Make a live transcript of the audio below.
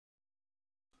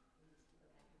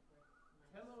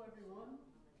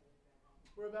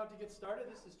We're about to get started.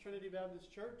 This is Trinity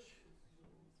Baptist Church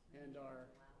and our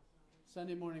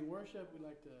Sunday morning worship. We'd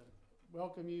like to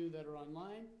welcome you that are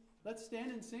online. Let's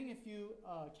stand and sing if you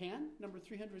can. Number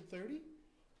 330,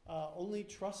 Only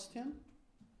Trust Him.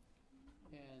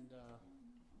 And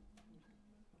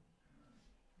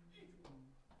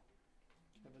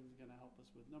Kevin's going to help us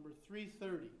with number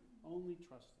 330, Only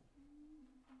Trust Him.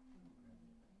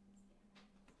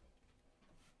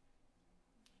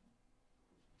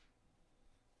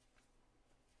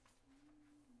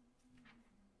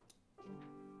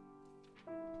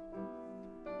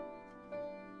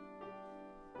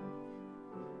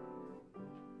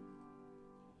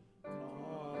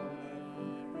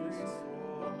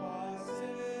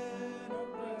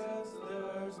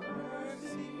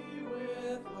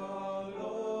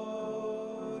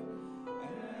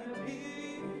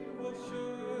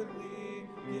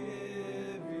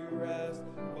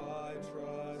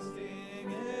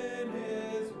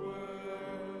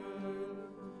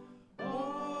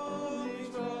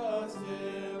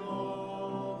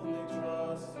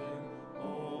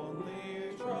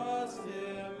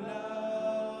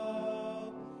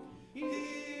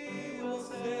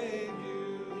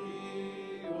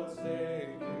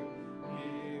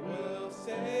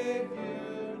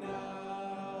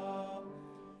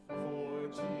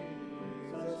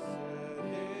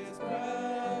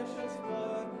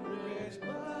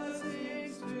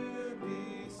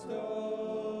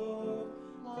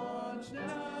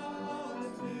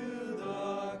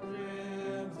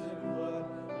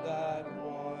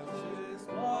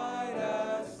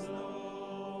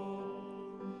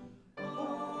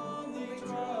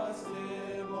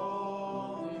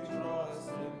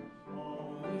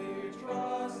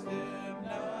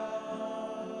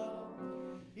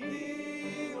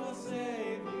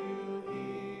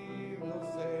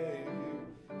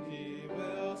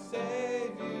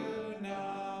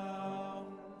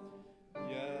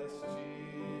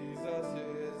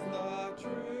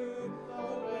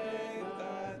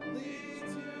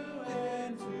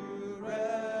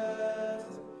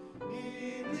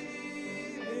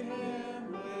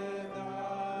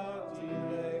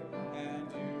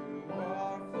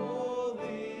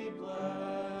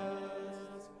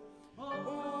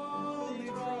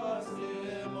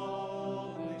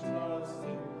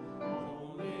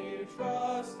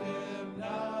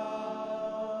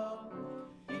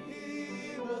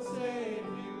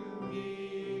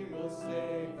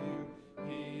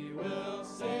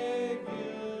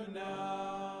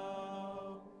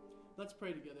 Let's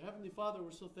pray together. Heavenly Father,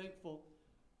 we're so thankful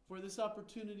for this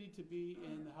opportunity to be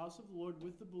in the house of the Lord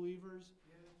with the believers.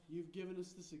 You've given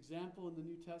us this example in the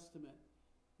New Testament,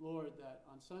 Lord, that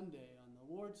on Sunday, on the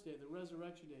Lord's Day, the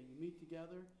Resurrection Day, you meet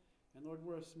together. And Lord,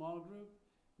 we're a small group,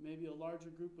 maybe a larger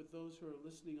group with those who are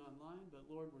listening online. But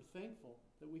Lord, we're thankful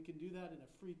that we can do that in a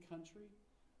free country.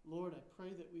 Lord, I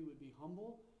pray that we would be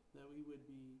humble, that we would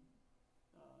be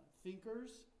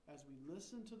thinkers as we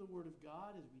listen to the Word of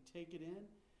God, as we take it in.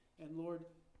 And Lord,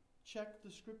 check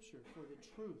the Scripture for the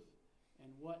truth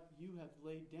and what you have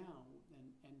laid down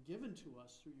and given to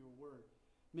us through your Word.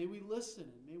 May we listen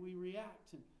and may we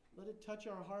react and let it touch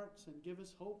our hearts and give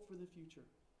us hope for the future.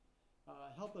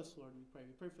 Help us, Lord, we pray.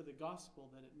 We pray for the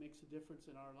gospel, that it makes a difference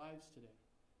in our lives today.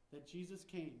 That Jesus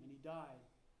came and he died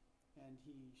and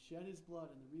he shed his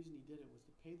blood, and the reason he did it was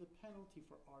to pay the penalty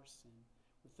for our sin.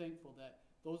 We're thankful that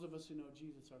those of us who know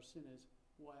Jesus, our sin is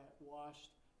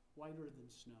washed whiter than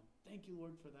snow. Thank you,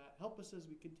 Lord, for that. Help us as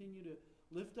we continue to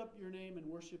lift up your name and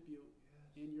worship you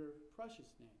in your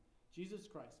precious name, Jesus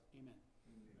Christ. Amen.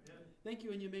 Amen. Thank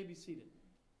you, and you may be seated.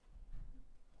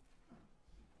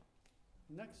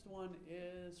 Next one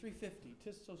is 350.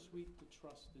 'Tis so sweet to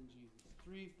trust in Jesus.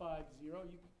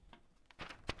 350.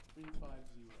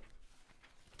 350.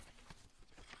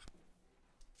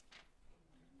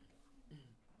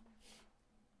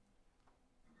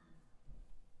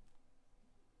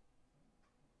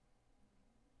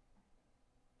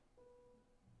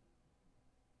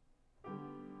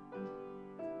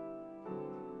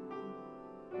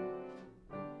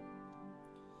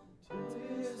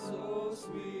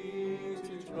 Sweet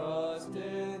to trust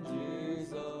in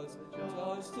Jesus,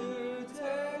 just to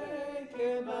take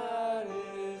him at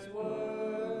his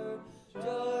word,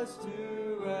 just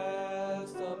to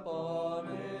rest upon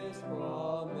his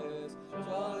promise,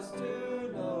 just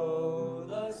to know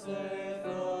thus saith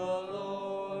the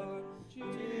Lord.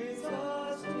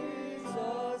 Jesus,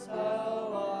 Jesus,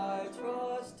 how I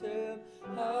trust him,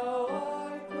 how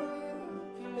I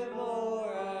prove him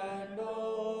more and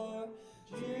more.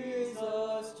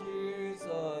 Jesus,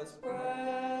 Jesus,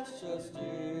 precious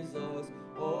Jesus,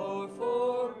 oh,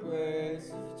 for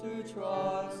grace to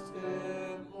trust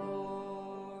him.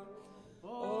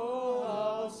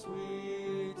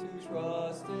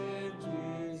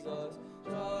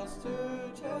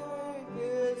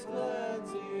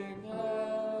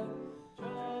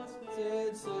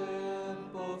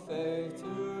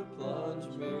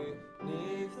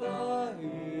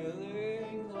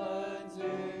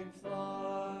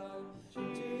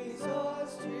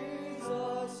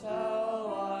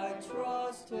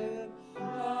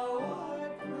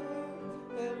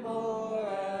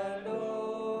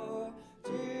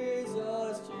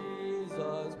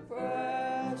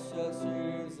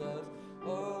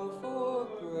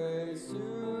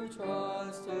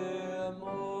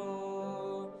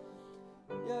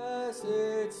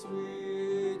 it's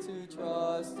sweet to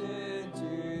trust in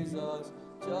Jesus,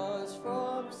 just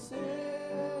from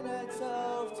sin and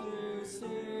self to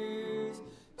cease,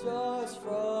 just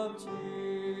from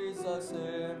Jesus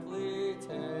simply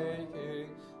taking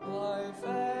life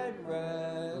and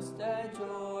rest and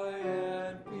joy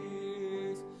and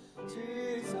peace.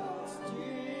 Jesus,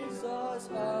 Jesus,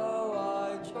 how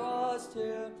I trust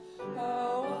him,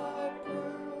 how I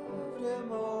proved him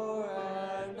more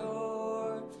and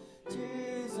more.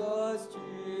 Jesus,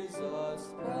 Jesus,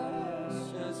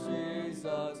 precious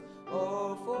Jesus,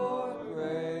 oh, for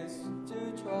grace to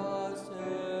trust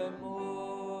him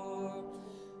more.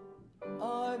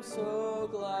 I'm so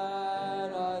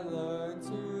glad I learned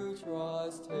to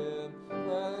trust him,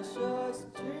 precious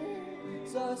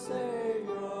Jesus,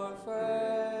 Savior,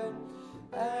 friend.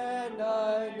 And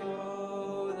I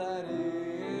know that he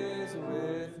is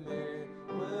with me,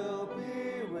 will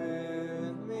be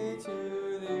with me to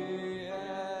the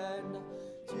end.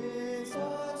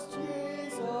 Jesus,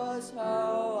 Jesus,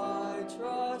 how I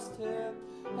trust him,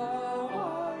 how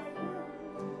I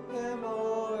prove him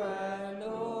more and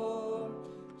more.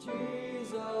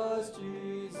 Jesus,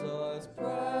 Jesus,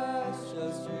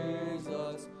 precious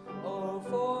Jesus, oh,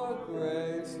 for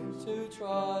grace to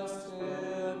trust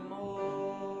him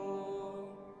more.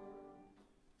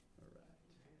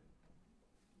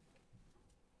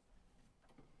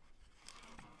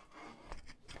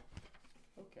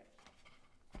 Okay.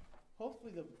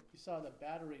 Hopefully you saw the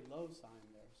battery low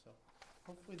sign there, so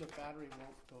hopefully the battery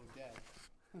won't go dead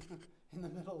in the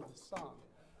middle of the song.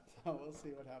 So we'll see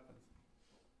what happens.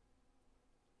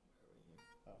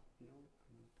 Oh, you know,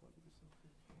 I'm going to plug myself in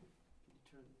here.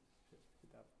 Can you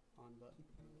hit that on button?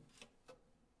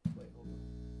 Wait, hold on.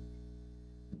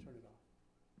 Turn it off.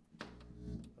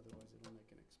 Otherwise it'll make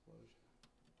an explosion.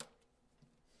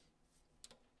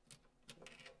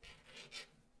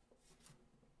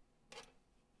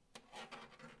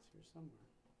 It's here somewhere.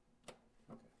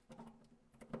 Okay.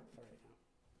 All right now.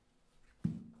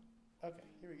 Okay,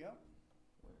 here we go.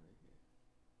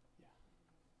 Yeah.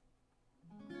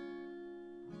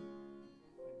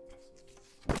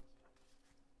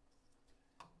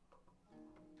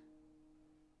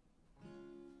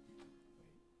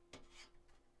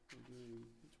 We're doing,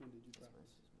 which one did you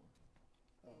practice?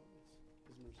 Oh, it's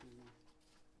His Mercy is More.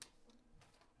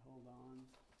 Hold on,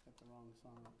 got the wrong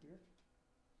song up here.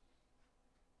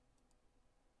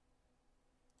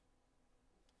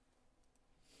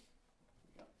 There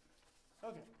we go.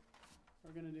 Okay,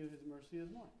 we're going to do His Mercy is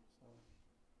More. So.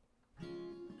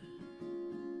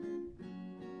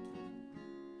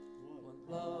 What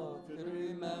love could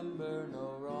remember no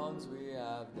wrongs we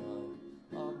have done.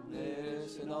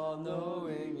 Omniscient,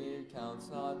 all-knowing, he counts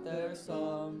not their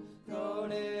sum.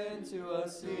 Thrown into a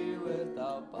sea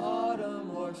without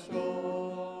bottom or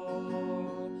shore.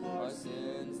 Our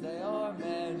sins, they are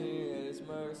many, his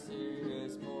mercy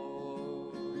is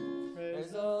more.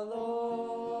 Praise the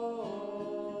Lord,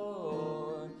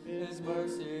 his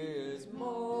mercy is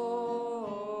more.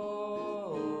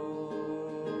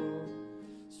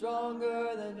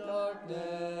 Stronger than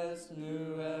darkness,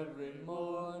 new every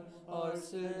morn. Our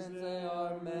sins, they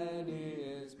are many,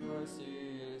 his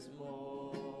mercy is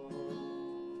more.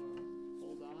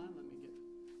 Hold on, let me get,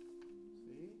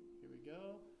 see, here we go.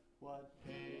 What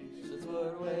patience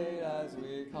would wait as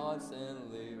we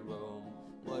constantly roam.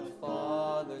 What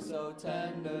Father so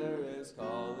tender is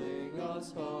calling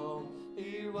us home.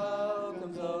 He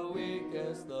welcomes the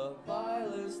weakest, the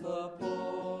vilest, the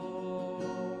poor.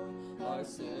 Our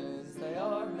sins, they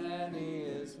are many,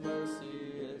 his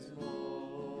mercy is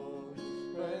more.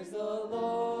 Praise the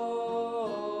Lord,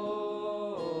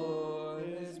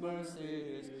 his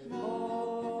mercy is more.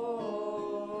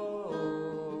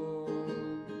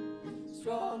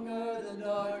 Stronger than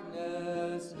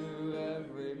darkness, new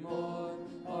every morn.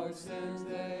 Our sins,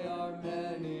 they are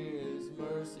many, his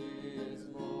mercy is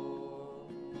more.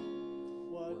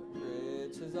 What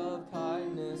riches of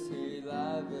kindness he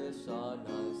lavished on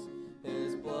us.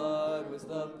 His blood was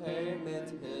the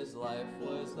payment, his life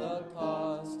was the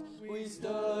cost. We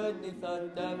stood neath a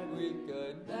debt we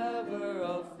could never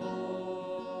afford.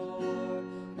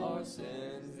 Our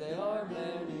sins, they are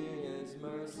many, his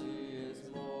mercy is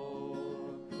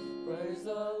more. Praise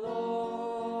the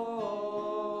Lord,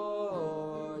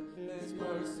 his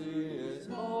mercy is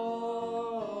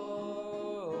more.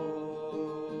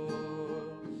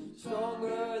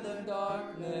 Stronger than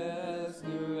darkness,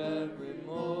 new every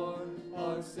morn.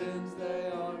 Our sins, they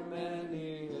are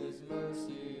many, his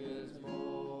mercy is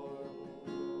more.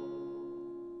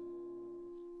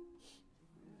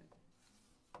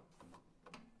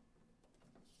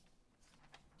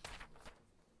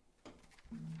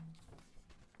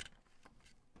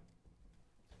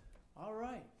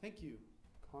 Thank you.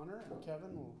 Connor and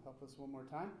Kevin will help us one more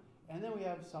time. And then we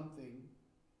have something,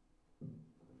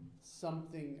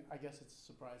 I guess it's a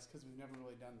surprise because we've never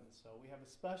really done this. So we have a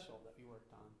special that we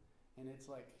worked on. And it's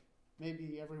like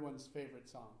maybe everyone's favorite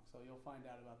song. So you'll find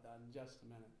out about that in just a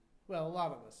minute. Well, a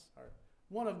lot of us are.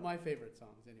 One of my favorite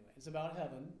songs anyway. It's about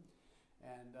heaven.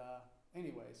 And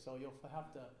anyway, so you'll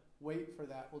have to wait for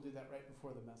that. We'll do that right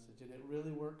before the message. And it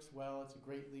really works well. It's a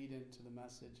great lead into the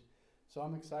message. So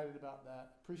I'm excited about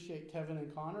that. Appreciate Kevin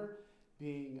and Connor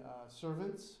being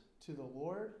servants to the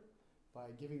Lord by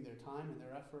giving their time and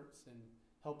their efforts and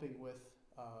helping with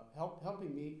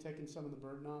helping me, taking some of the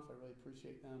burden off. I really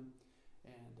appreciate them.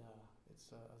 And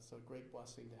it's a great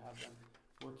blessing to have them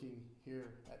working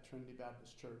here at Trinity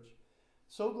Baptist Church.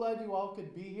 So glad you all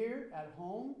could be here at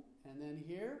home and then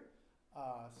here.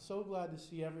 So glad to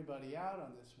see everybody out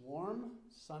on this warm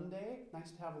Sunday.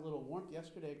 Nice to have a little warmth.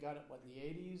 Yesterday it got up, in the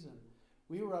 80s, and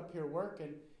we were up here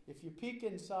working. If you peek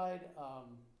inside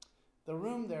the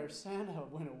room there, Santa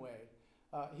went away.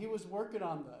 He was working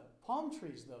on the palm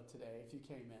trees, though, today. If you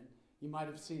came in, you might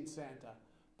have seen Santa.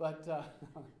 But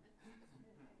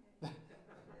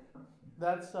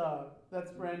that's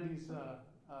Brandy's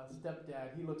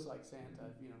stepdad. He looks like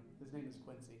Santa. His name is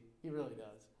Quincy. He really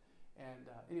does. And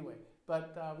anyway,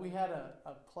 but we had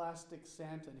a plastic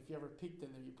Santa, and if you ever peeked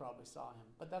in there, you probably saw him.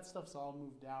 But that stuff's all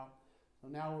moved out. So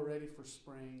now we're ready for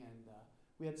spring, and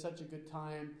we had such a good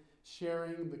time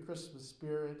sharing the Christmas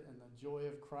spirit and the joy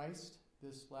of Christ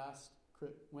this last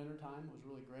winter time. It was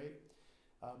really great.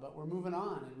 But we're moving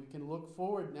on, and we can look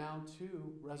forward now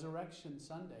to Resurrection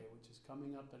Sunday, which is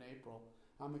coming up in April.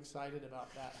 I'm excited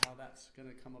about that, how that's going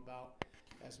to come about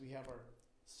as we have our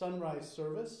sunrise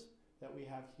service that we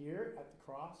have here at the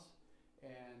cross.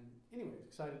 And anyway,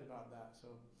 excited about that. So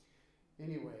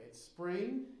anyway, it's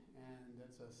spring, and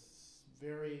it's a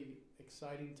very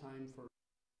exciting time for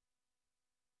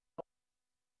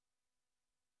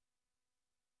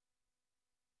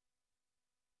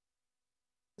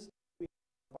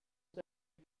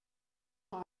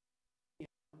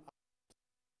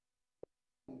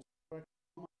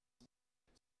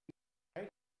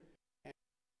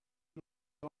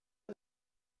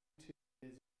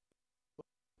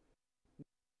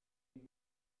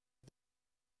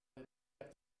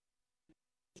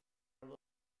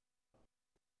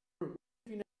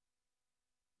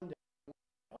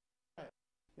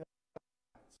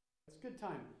it's a good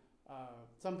time.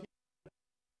 Some people,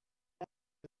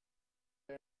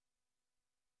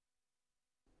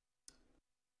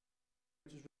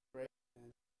 which is really great,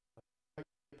 and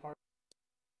part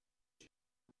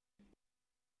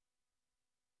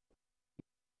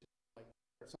like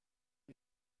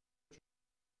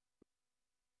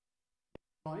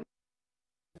join.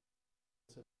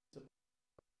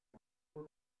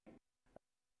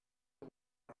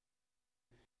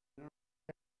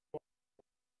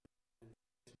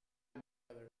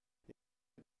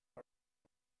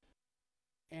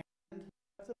 And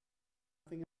that's a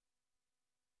thing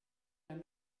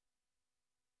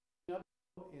up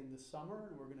in the summer,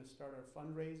 and we're going to start our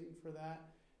fundraising for that.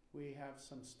 We have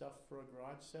some stuff for a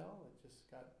garage sale that just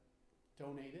got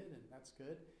donated, and that's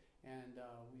good. And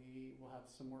we will have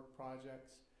some work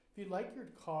projects. If you'd like your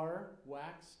car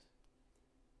waxed,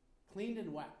 cleaned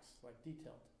and waxed, like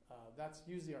detailed, that's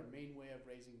usually our main way of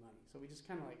raising money. So we just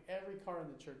kind of like every car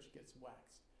in the church gets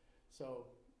waxed. So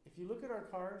if you look at our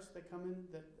cars that come in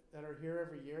that are here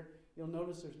every year, you'll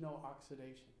notice there's no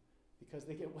oxidation because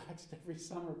they get waxed every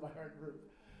summer by our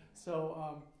group.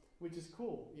 So, which is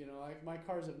cool. Like my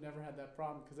cars have never had that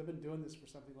problem because I've been doing this for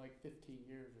something like 15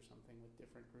 years or something with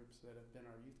different groups that have been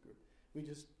our youth group. We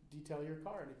just detail your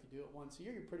car, and if you do it once a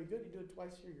year, you're pretty good. You do it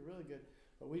twice a year, you're really good.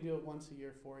 But we do it once a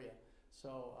year for you.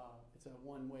 So it's a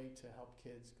one way to help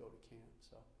kids go to camp.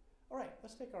 So, all right,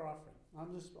 let's take our offering.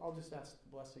 I'll just ask the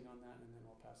blessing on that, and then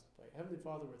I'll pass the plate. Heavenly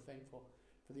Father, we're thankful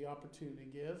for the opportunity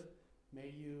to give.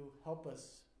 May you help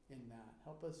us in that.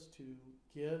 Help us to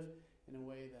give in a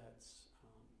way that's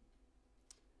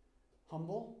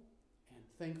humble and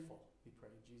thankful. We pray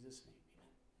in Jesus' name.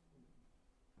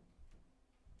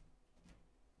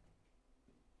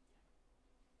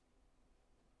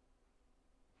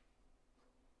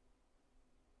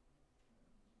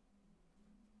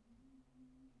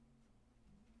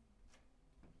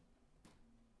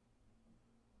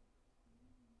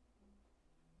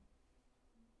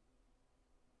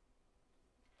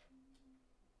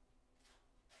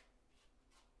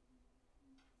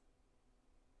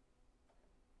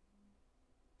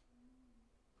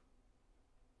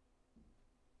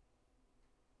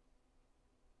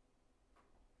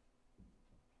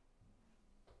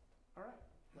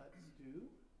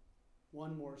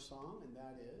 one more song, and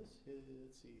that is,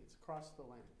 let's see, it's Across the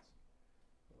Lands.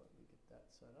 So let me get that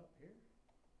set up here.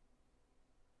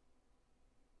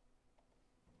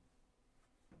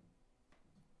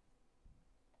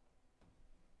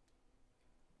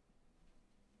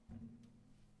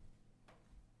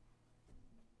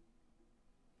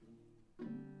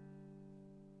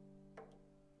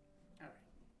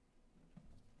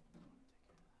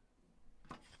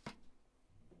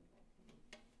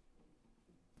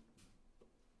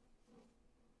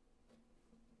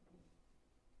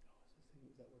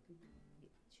 Is that working? Yeah,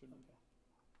 it should be.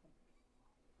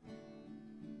 Okay.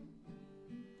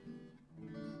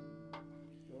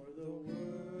 You're the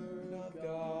Word of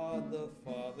God the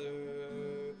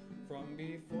Father, from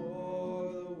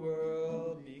before the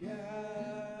world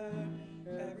began.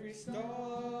 Every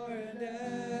star and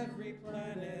every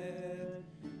planet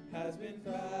has been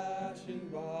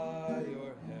fashioned by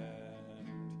your hand.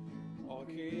 All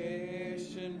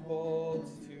creation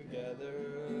holds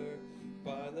together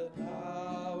by the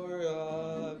power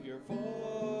of your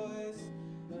voice.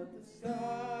 Let the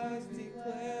skies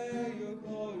declare your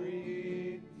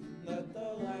glory. Let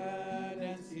the land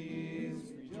and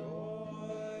seas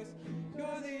rejoice.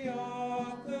 You're the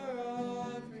author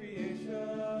of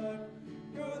creation.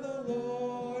 You're the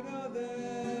Lord of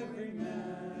every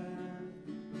man.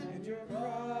 And your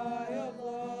cry of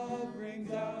love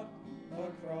rings out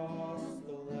across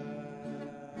the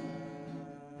land.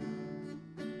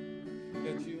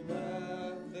 Yet you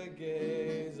left the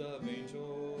gaze of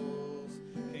angels,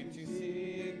 came to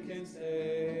seek and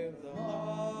save the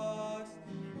lost,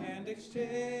 and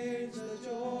exchanged the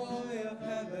joy of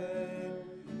heaven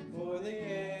for the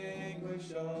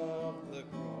anguish of the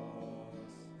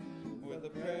cross. With a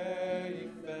prayer you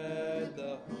fed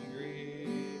the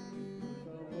hungry,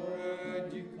 with a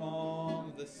word you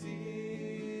calmed the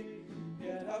sea,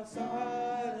 yet how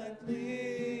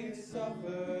silently you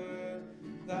suffered,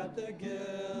 that the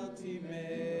guilty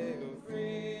may go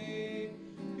free.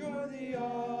 You're the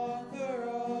author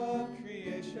of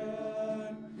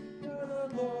creation. You're the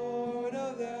Lord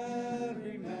of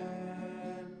every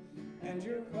man. And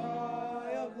your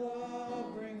cry of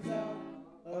love rings out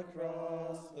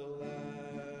across the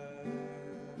land.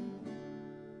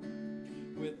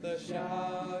 With a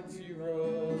shout you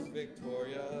rose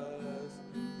victorious,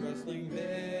 wrestling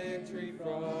victory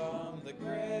from the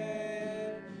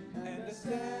grave, and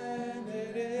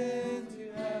ascended into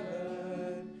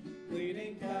heaven,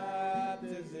 leading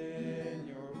captives in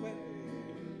your way.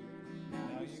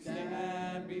 Now you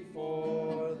stand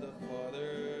before the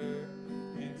Father,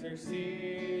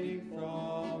 interceding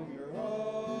from your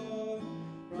own,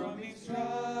 from each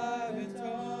tribe and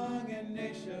tongue and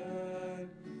nation.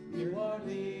 You are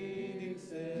leading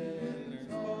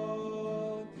sinners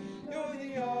home. You're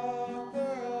the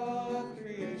author of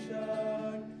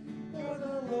creation. You're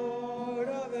the Lord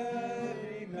of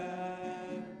every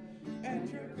man, and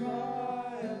your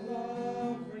cry of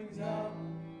love rings out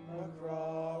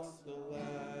across the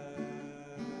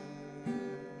land.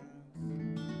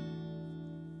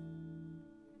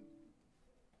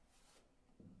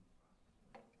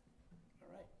 All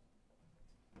right.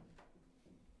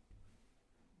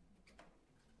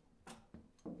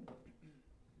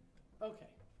 Okay,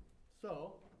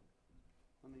 so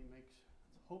let me let's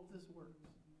hope this works.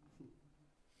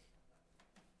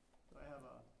 So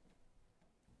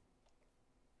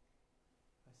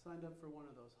I signed up for one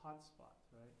of those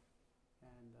hotspots, right?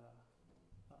 And,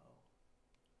 uh-oh.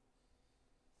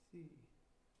 See.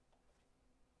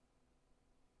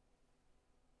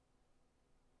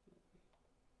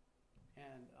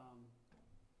 And,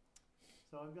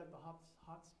 so I've got the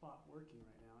hotspot working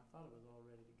right now. I thought it was all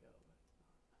ready to go, but it's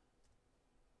not.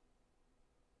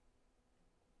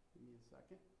 Give me a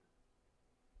second.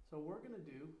 So we're going to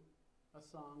do a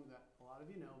song that a lot of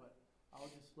you know, but I'll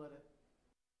just let it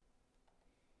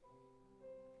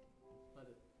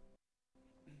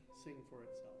sing for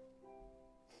itself.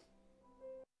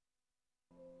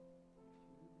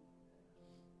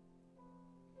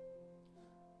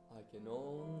 I can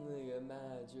only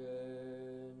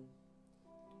imagine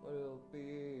what it'll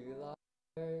be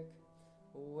like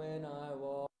when I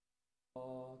walk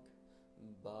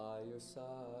by your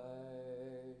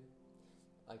side.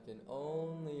 I can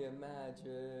only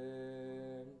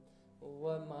imagine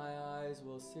what my eyes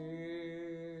will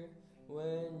see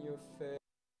when your face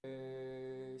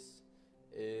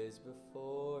is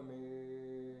before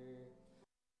me.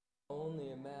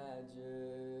 Only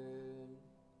imagine.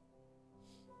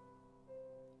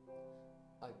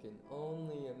 I can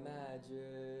only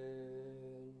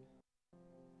imagine.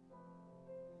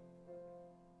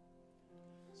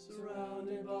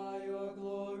 Surrounded by your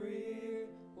glory,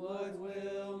 what will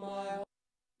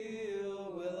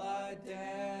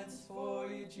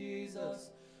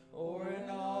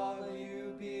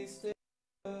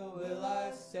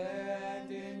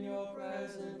stand in your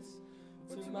presence?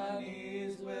 Or to my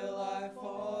knees will I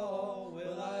fall?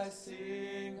 Will I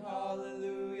sing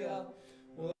hallelujah?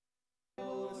 Will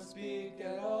I speak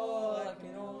at all? I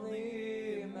can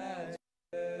only imagine.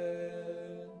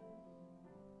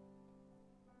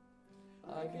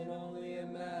 I can only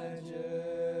imagine.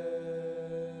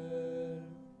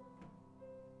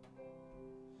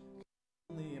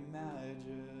 Only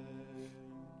imagine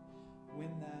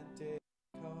when that day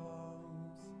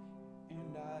comes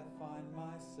and I find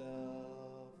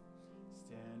myself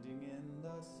standing in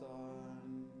the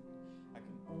sun. I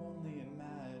can only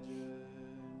imagine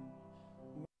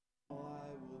when all I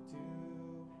will do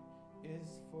is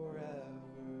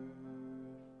forever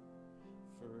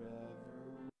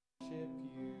worship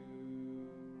you.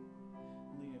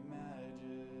 Only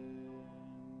imagine.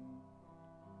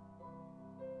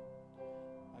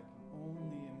 I can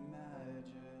only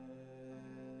imagine.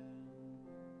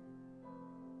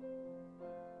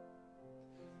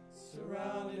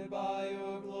 Surrounded by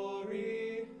your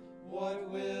glory, what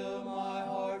will my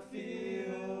heart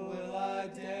feel? Will I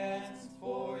dance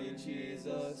for you,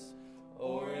 Jesus?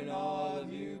 Or in awe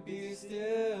of you be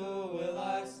still? Will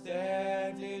I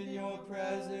stand in your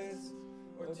presence?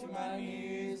 Or to my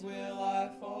knees will I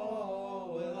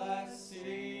fall? Will I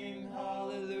sing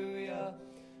hallelujah?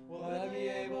 Will I be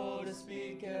able to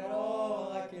speak at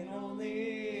all? I can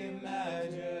only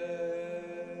imagine.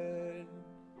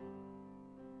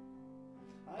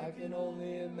 I can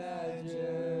only imagine.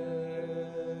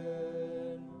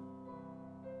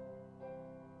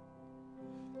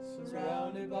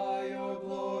 Surrounded by your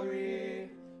glory,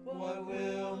 what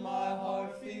will my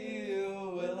heart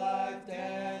feel? Will I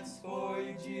dance for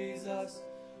you, Jesus?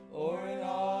 Or in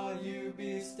awe you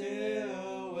be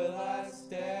still? Will I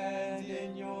stand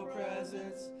in your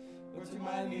presence? Or to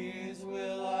my knees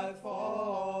will I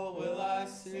fall? Will I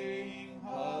sing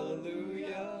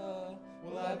hallelujah?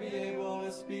 Will I be able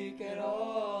to speak at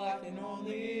all? I can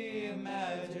only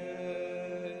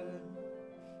imagine.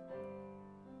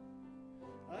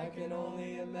 I can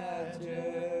only imagine.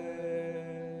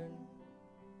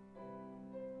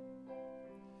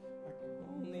 I can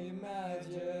only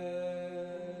imagine.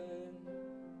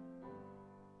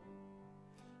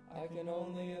 I can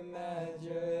only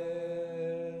imagine.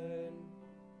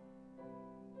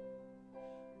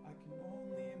 I can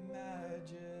only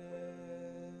imagine.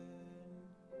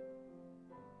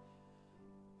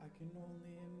 I can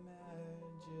only imagine.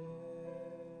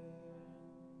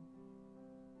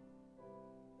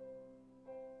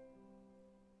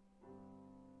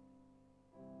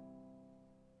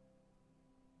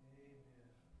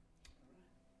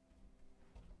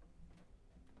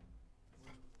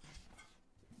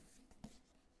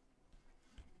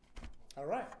 All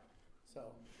right. So,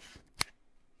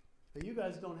 but you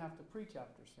guys don't have to preach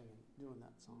after doing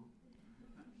that song.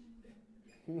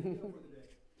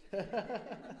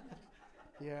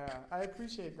 Yeah, I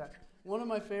appreciate that. One of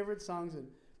my favorite songs, and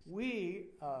we,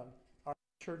 our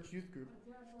church youth group.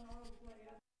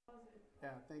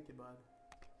 Yeah, thank you, bud.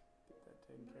 Get that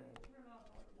taken care of.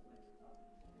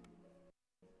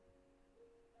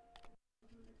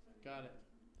 Got it.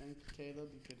 Thank you,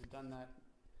 Caleb. You could have done that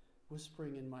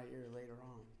whispering in my ear later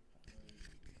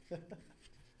on.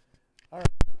 All right.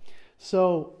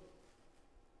 So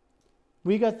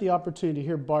we got the opportunity to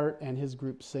hear Bart and his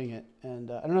group sing it.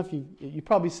 And I don't know if you've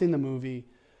probably seen the movie.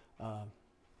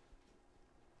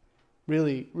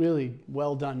 Really, really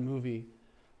well done movie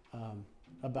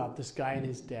about this guy and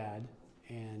his dad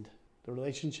and the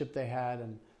relationship they had.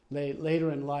 And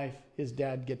later in life, his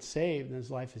dad gets saved and his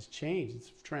life is changed.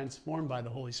 It's transformed by the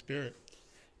Holy Spirit.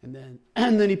 And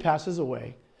then he passes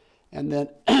away. And then,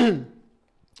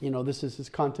 this is his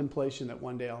contemplation that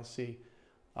one day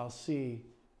I'll see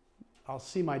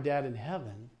my dad in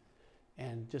heaven.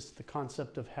 And just the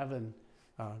concept of heaven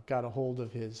got a hold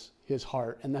of his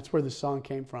heart. And that's where the song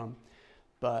came from.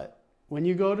 But when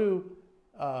you go to,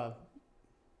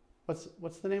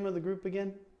 what's the name of the group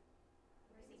again?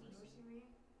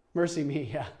 Mercy Me,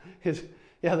 yeah.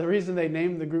 The reason they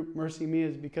named the group Mercy Me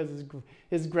is because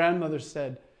his grandmother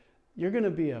said, You're gonna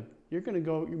be a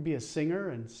singer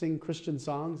and sing Christian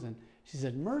songs, and she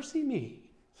said, "Mercy me."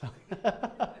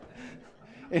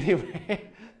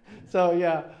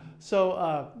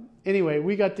 So anyway,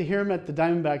 we got to hear him at the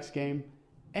Diamondbacks game,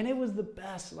 and it was the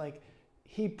best. Like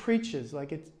he preaches,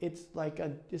 like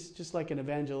it's just like an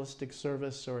evangelistic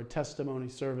service or a testimony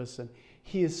service, and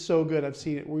he is so good. I've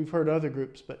seen it. We've heard other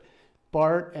groups, but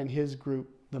Bart and his group,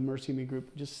 the Mercy Me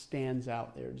group, just stands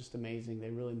out. They're just amazing.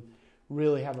 They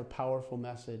really have a powerful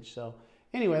message. So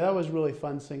anyway, that was really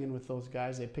fun singing with those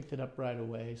guys. They picked it up right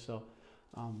away. So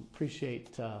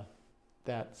appreciate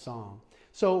that song.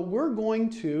 So we're going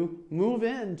to move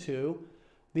into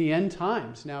the end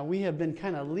times. Now, we have been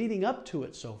kind of leading up to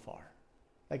it so far.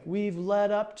 Like we've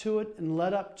led up to it and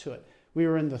led up to it. We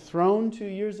were in the throne 2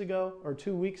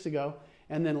 weeks ago.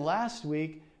 And then last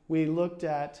week, we looked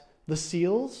at the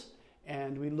seals,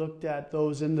 and we looked at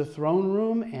those in the throne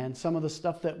room and some of the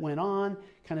stuff that went on,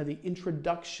 kind of the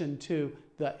introduction to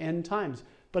the end times.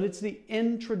 But it's the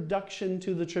introduction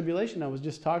to the tribulation. I was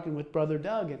just talking with Brother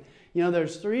Doug, and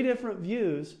there's 3 different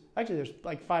views. Actually, there's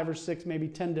like 5 or 6, maybe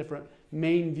 10 different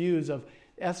main views of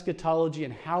eschatology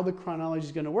and how the chronology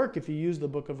is going to work if you use the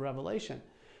book of Revelation.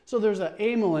 So there's an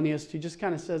amillennialist who just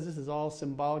kind of says this is all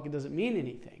symbolic, it doesn't mean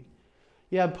anything.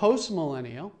 You have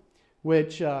postmillennial,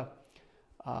 which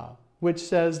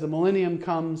says the millennium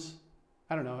comes,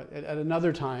 at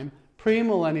another time.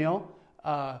 Premillennial,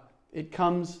 it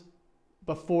comes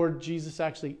before Jesus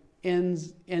actually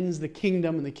ends the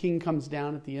kingdom, and the king comes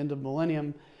down at the end of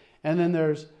millennium. And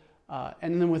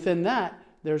then within that,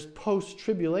 there's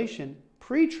post-tribulation,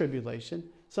 pre-tribulation.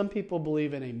 Some people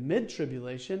believe in a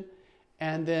mid-tribulation,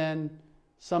 and then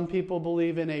some people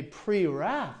believe in a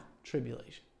pre-wrath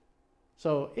tribulation.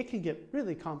 So it can get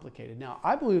really complicated. Now,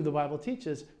 I believe the Bible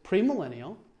teaches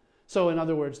premillennial. So in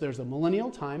other words, there's a millennial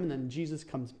time, and then Jesus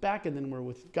comes back, and then we're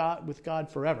with God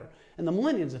forever. And the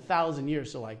millennium's 1,000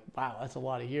 years, so wow, that's a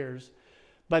lot of years.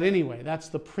 But anyway, that's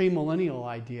the premillennial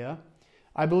idea.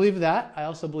 I believe that. I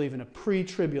also believe in a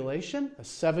pre-tribulation, a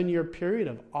 7-year period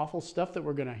of awful stuff that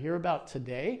we're going to hear about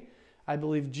today. I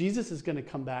believe Jesus is going to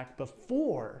come back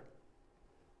before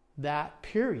that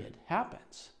period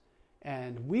happens.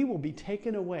 And we will be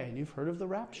taken away. And you've heard of the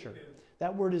rapture.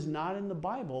 That word is not in the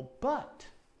Bible, but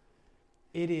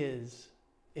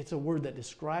it's a word that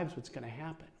describes what's going to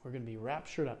happen. We're going to be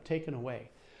raptured up, taken away.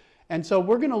 And so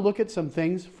we're going to look at some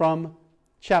things from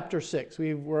chapter 6.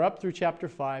 We're up through chapter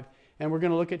 5, and we're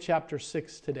going to look at chapter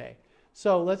 6 today.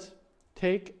 So let's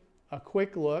take a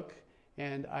quick look,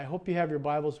 and I hope you have your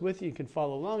Bibles with you. You can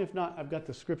follow along. If not, I've got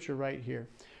the scripture right here.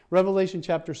 Revelation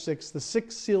chapter 6, the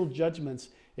 6 sealed judgments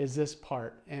is this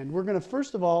part. And we're going to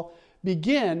first of all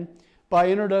begin by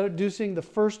introducing the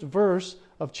first verse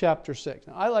of chapter 6.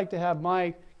 Now, I like to have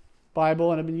my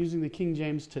Bible, and I've been using the King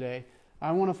James today.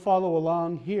 I want to follow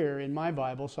along here in my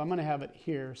Bible, so I'm going to have it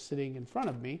here sitting in front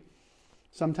of me.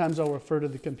 Sometimes I'll refer to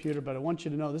the computer, but I want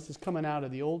you to know this is coming out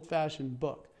of the old-fashioned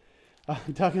book.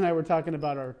 Doug and I were talking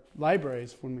about our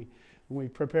libraries when we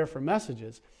prepare for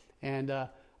messages, and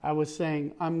I was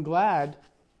saying I'm glad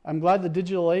the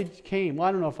digital age came. Well,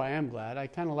 I don't know if I am glad. I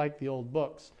kind of like the old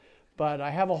books. But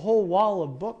I have a whole wall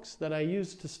of books that I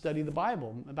use to study the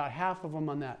Bible. About half of them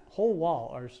on that whole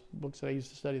wall are books that I use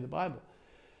to study the Bible.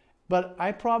 But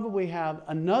I probably have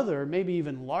another, maybe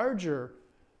even larger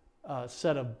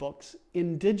set of books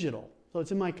in digital. So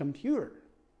it's in my computer.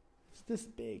 It's this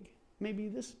big, maybe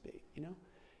this big,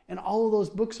 And all of those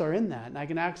books are in that. And I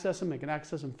can access them. I can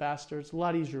access them faster. It's a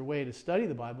lot easier way to study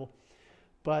the Bible.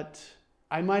 But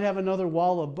I might have another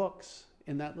wall of books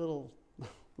in that little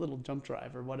jump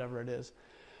drive or whatever it is.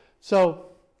 So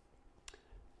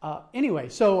anyway,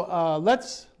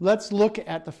 let's look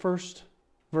at the first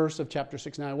verse of chapter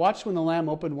 6. Now I watched when the Lamb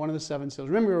opened one of the 7 seals.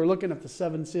 Remember, we were looking at the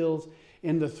 7 seals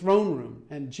in the throne room,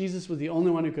 and Jesus was the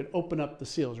only one who could open up the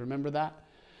seals. Remember that?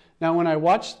 Now when I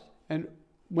watched, and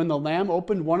when the Lamb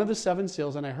opened one of the 7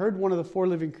 seals, and I heard one of the 4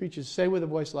 living creatures say with a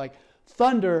voice like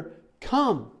thunder,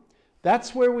 "Come."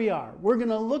 That's where we are. We're going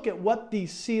to look at what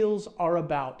these seals are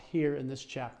about here in this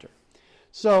chapter.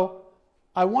 So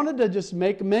I wanted to just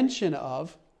make mention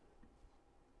of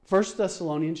 1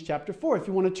 Thessalonians chapter 4. If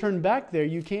you want to turn back there,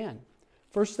 you can.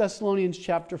 1 Thessalonians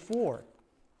chapter 4.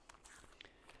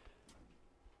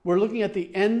 We're looking at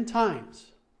the end times,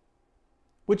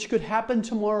 which could happen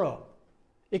tomorrow.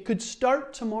 It could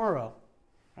start tomorrow.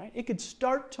 Right? It could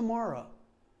start tomorrow.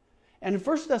 And in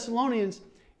 1 Thessalonians,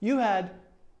 you had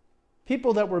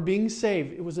people that were being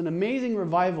saved. It was an amazing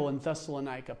revival in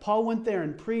Thessalonica. Paul went there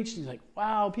and preached. He's like,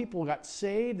 wow, people got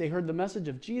saved. They heard the message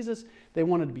of Jesus. They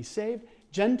wanted to be saved.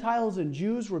 Gentiles and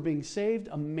Jews were being saved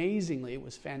amazingly. It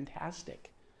was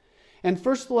fantastic. And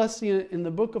in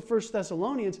the book of 1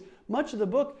 Thessalonians, much of the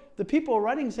book, the people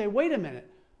writing say, wait a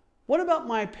minute, what about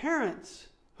my parents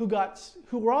who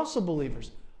were also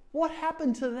believers? What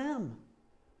happened to them?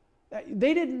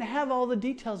 They didn't have all the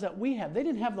details that we have. They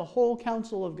didn't have the whole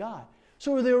counsel of God.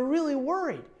 So they were really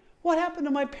worried. What happened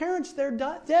to my parents? They're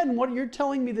dead. And what you're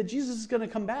telling me that Jesus is going to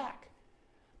come back.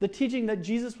 The teaching that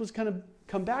Jesus was going to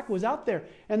come back was out there.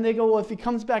 And they go, well, if he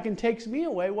comes back and takes me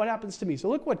away, what happens to me? So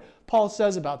look what Paul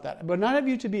says about that. But not have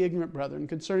you to be ignorant, brethren,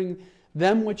 concerning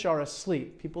them which are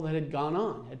asleep, people that had gone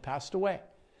on, had passed away,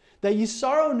 that ye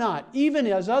sorrow not, even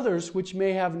as others which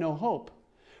may have no hope.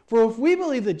 For if we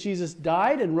believe that Jesus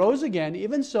died and rose again,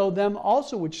 even so them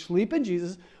also which sleep in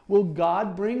Jesus will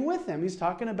God bring with him. He's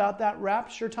talking about that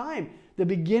rapture time, the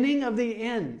beginning of the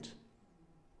end.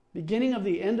 Beginning of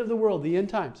the end of the world, the end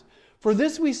times. For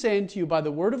this we say unto you by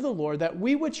the word of the Lord, that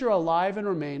we which are alive and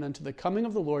remain unto the coming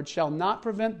of the Lord shall not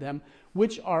prevent them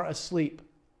which are asleep.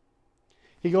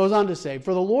 He goes on to say,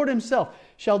 for the Lord himself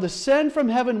shall descend from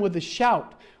heaven with a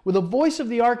shout, with the voice of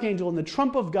the archangel and the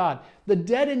trump of God. The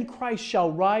dead in Christ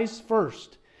shall rise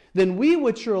first. Then we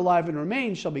which are alive and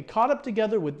remain shall be caught up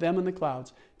together with them in the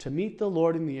clouds to meet the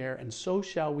Lord in the air, and so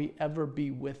shall we ever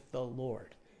be with the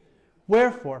Lord.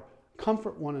 Wherefore,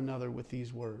 comfort one another with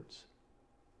these words.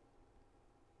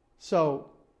 So,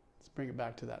 let's bring it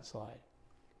back to that slide.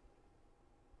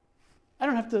 I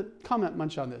don't have to comment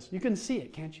much on this. You can see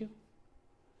it, can't you?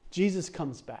 Jesus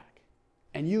comes back,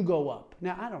 and you go up.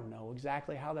 Now, I don't know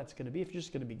exactly how that's going to be, if you're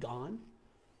just going to be gone.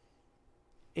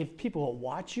 If people will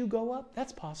watch you go up,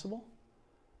 that's possible.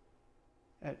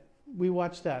 We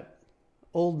watched that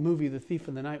old movie, The Thief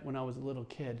in the Night, when I was a little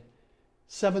kid.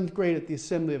 7th grade at the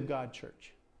Assembly of God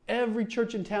Church. Every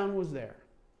church in town was there.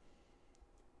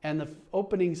 And the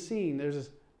opening scene,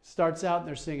 starts out and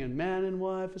they're singing, man and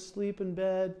wife asleep in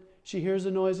bed. She hears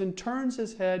a noise and turns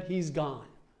his head. He's gone.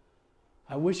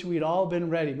 I wish we'd all been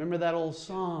ready. Remember that old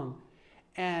song?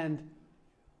 And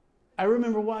I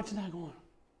remember watching that going,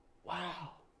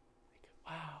 wow.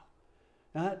 Wow.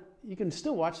 Now you can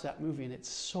still watch that movie and it's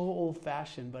so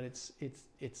old-fashioned, but it's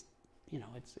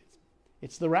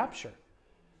the rapture.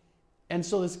 And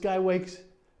so this guy wakes.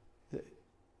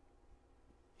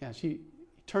 She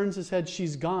turns his head,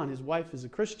 she's gone. His wife is a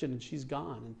Christian and she's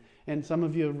gone. And some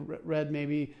of you have read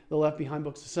maybe the Left Behind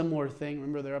books, a similar thing.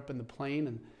 Remember they're up in the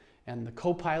plane and the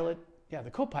co-pilot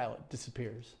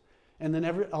disappears. And then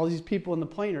all these people in the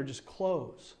plane are just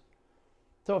clothes.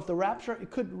 So if the rapture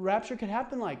could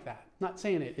happen like that. Not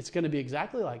saying it's going to be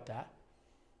exactly like that.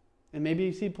 And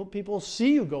maybe people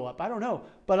see you go up. I don't know.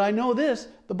 But I know this.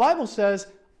 The Bible says,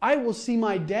 I will see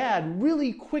my dad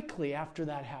really quickly after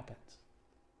that happens.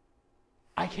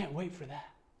 I can't wait for that.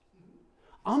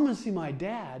 I'm going to see my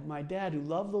dad who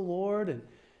loved the Lord and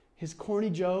his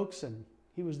corny jokes, and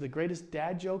he was the greatest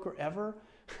dad joker ever.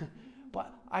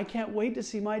 But I can't wait to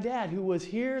see my dad who was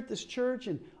here at this church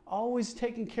and always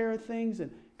taking care of things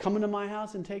and coming to my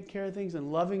house and taking care of things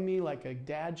and loving me like a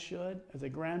dad should, as a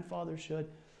grandfather should.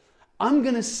 I'm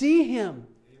going to see him.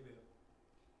 Amen.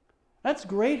 That's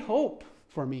great hope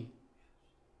for me.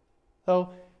 So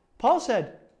Paul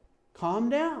said, calm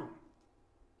down.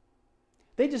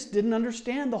 They just didn't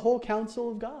understand the whole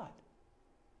counsel of God.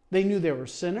 They knew they were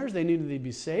sinners. They knew they'd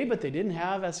be saved, but they didn't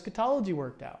have eschatology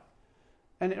worked out.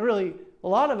 And really, a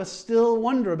lot of us still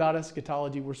wonder about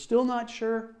eschatology. We're still not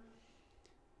sure.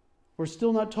 We're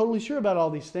still not totally sure about all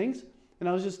these things. And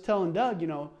I was just telling Doug,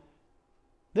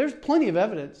 there's plenty of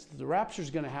evidence that the rapture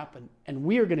is going to happen, and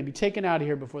we are going to be taken out of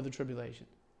here before the tribulation.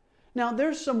 Now,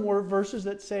 there's some more verses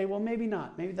that say, well, maybe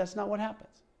not. Maybe that's not what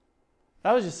happens.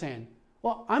 I was just saying,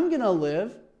 well, I'm going to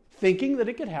live thinking that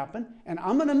it could happen, and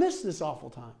I'm going to miss this awful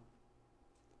time.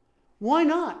 Why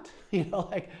not?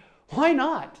 Why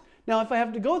not? Now, if I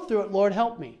have to go through it, Lord,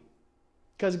 help me.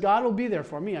 Because God will be there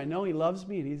for me. I know He loves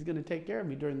me, and He's going to take care of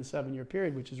me during the 7-year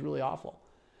period, which is really awful.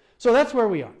 So that's where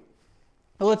we are.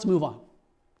 Now let's move on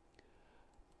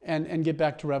and get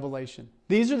back to Revelation.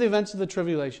 These are the events of the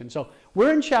tribulation. So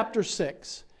we're in chapter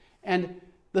 6, and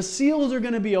the seals are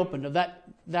going to be opened of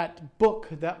that book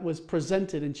that was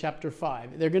presented in chapter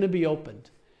 5. They're going to be opened.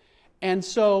 And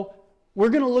so we're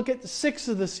going to look at 6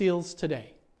 of the seals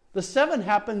today. The 7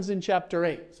 happens in chapter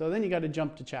 8. So then you got to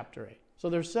jump to chapter 8. So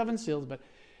there's 7 seals,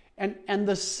 and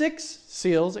the 6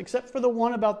 seals, except for the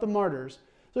one about the martyrs,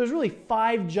 so there's really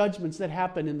 5 judgments that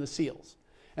happen in the seals.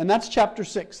 And that's chapter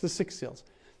 6, the 6 seals.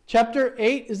 Chapter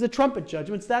 8 is the trumpet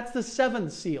judgments. That's the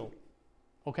 7th seal.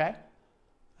 Okay?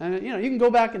 And you can go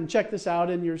back and check this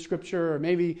out in your scripture, or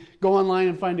maybe go online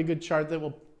and find a good chart that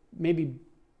will maybe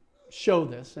show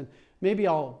this. And maybe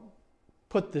I'll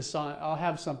put this on. I'll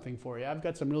have something for you. I've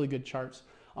got some really good charts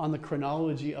on the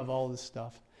chronology of all this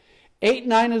stuff. 8,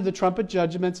 9 are the trumpet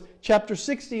judgments. Chapter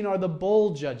 16 are the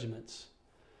bowl judgments.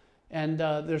 And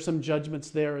there's some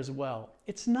judgments there as well.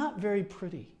 It's not very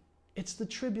pretty. It's the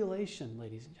tribulation,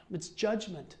 ladies and gentlemen. It's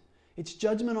judgment. It's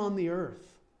judgment on the earth.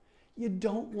 You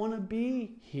don't want to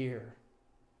be here.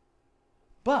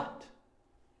 But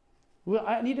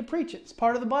I need to preach it. It's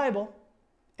part of the Bible.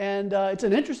 And it's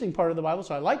an interesting part of the Bible,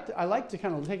 so I like to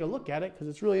kind of take a look at it because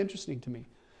it's really interesting to me.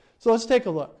 So let's take a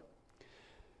look.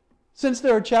 Since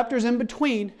there are chapters in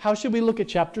between, how should we look at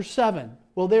chapter 7?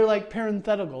 Well, they're like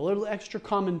parenthetical, a little extra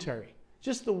commentary.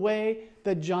 Just the way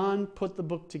that John put the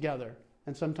book together.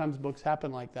 And sometimes books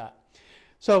happen like that.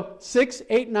 So 6,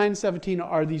 8, 9, 17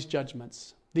 are these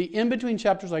judgments. The in-between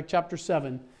chapters, like chapter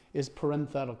 7, is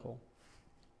parenthetical.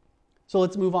 So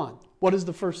let's move on. What is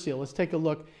the first seal? Let's take a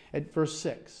look at verse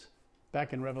 6.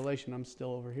 Back in Revelation, I'm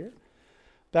still over here.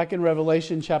 Back in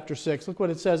Revelation chapter 6, look what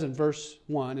it says in verse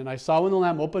 1. And I saw when the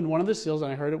Lamb opened one of the seals,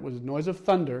 and I heard it was a noise of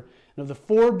thunder, and of the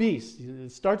 4 beasts.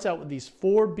 It starts out with these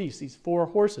 4 beasts, these 4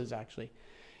 horses actually.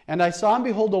 And I saw and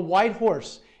behold a white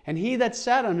horse, and he that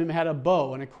sat on him had a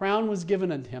bow, and a crown was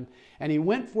given unto him, and he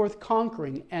went forth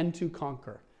conquering and to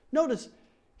conquer. Notice,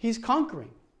 he's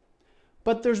conquering.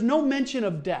 But there's no mention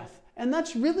of death, and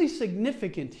that's really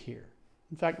significant here.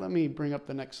 In fact, let me bring up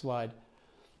the next slide.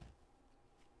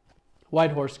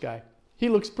 White horse guy. He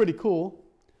looks pretty cool.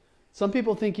 Some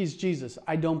people think he's Jesus.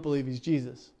 I don't believe he's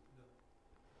Jesus.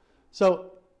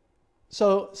 So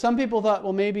some people thought,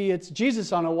 well, maybe it's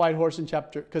Jesus on a white horse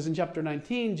because in chapter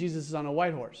 19, Jesus is on a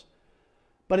white horse.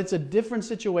 But it's a different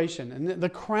situation. And the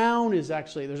crown is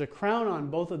actually, there's a crown on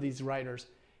both of these riders.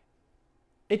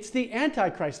 It's the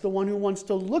Antichrist, the one who wants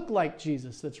to look like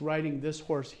Jesus, that's riding this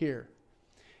horse here.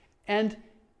 And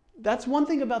that's one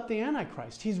thing about the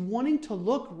Antichrist. He's wanting to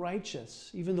look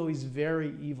righteous, even though he's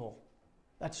very evil.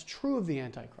 That's true of the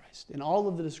Antichrist in all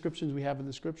of the descriptions we have in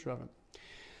the scripture of him.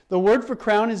 The word for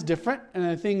crown is different, and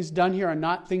the things done here are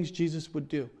not things Jesus would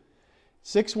do.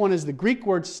 6:1 is the Greek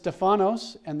word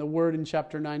Stephanos, and the word in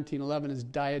chapter 19:11 is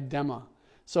diadema.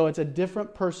 So it's a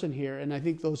different person here, and I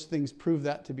think those things prove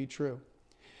that to be true.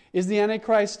 Is the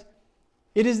Antichrist?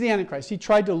 It is the Antichrist. He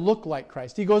tried to look like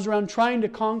Christ. He goes around trying to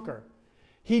conquer.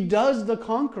 He does the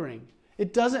conquering.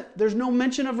 There's no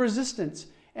mention of resistance.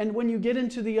 And when you get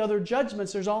into the other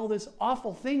judgments, there's all these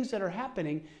awful things that are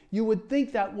happening. You would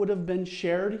think that would have been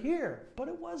shared here, but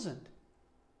it wasn't.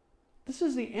 This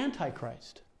is the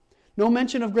Antichrist. No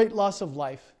mention of great loss of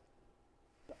life.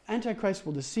 The Antichrist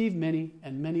will deceive many,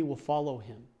 and many will follow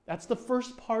him. That's the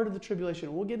first part of the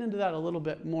tribulation. We'll get into that a little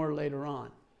bit more later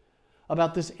on.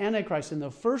 About this Antichrist in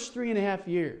the first 3.5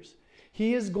 years.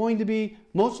 He is going to be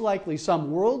most likely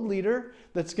some world leader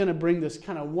that's going to bring this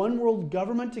kind of one world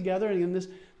government together. And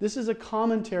this is a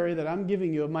commentary that I'm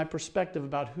giving you of my perspective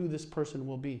about who this person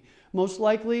will be. Most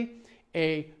likely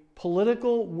a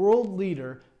political world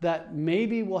leader that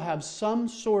maybe will have some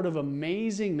sort of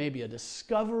amazing, maybe a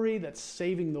discovery that's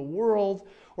saving the world,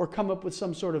 or come up with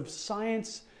some sort of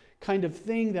science kind of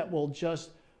thing that will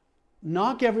just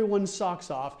knock everyone's socks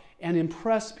off and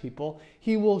impress people.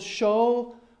 He will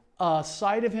show a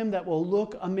side of him that will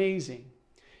look amazing.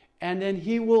 And then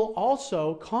he will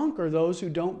also conquer those who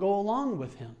don't go along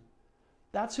with him.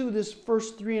 That's who this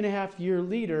first 3.5 year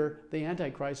leader, the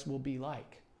Antichrist, will be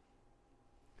like.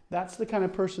 That's the kind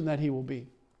of person that he will be.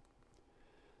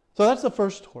 So that's the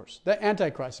first horse, the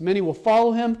Antichrist. Many will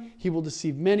follow him. He will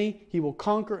deceive many. He will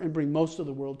conquer and bring most of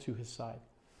the world to his side.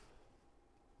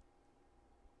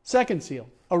 Second seal,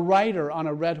 a rider on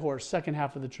a red horse. Second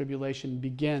half of the tribulation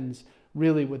begins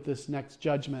really with this next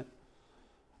judgment.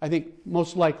 I think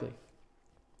most likely.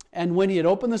 And when he had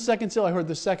opened the second seal, I heard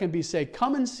the second beast say,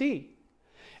 "Come and see."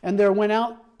 And there went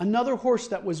out another horse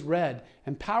that was red,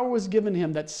 and power was given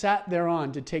him that sat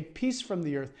thereon to take peace from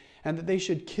the earth, and that they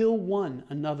should kill one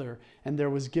another. And there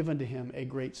was given to him a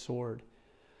great sword.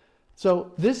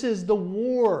 So this is the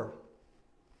war.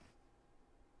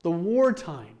 The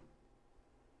wartime.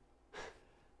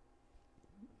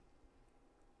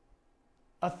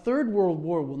 A third world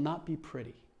war will not be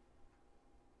pretty.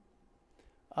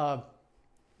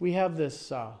 We have this.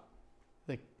 Have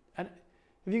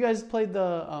you guys played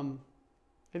the?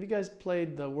 Have you guys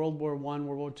played the World War I, World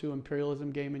War II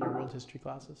imperialism game in your world history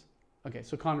classes? Okay,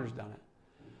 so Connor's done it.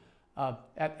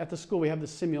 At the school, we have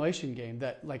this simulation game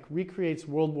that like recreates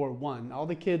World War I. All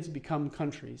the kids become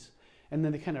countries, and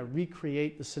then they kind of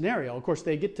recreate the scenario. Of course,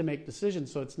 they get to make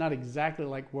decisions, so it's not exactly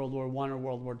like World War I or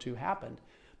World War II happened.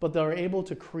 But they're able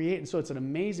to create, and so it's an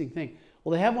amazing thing.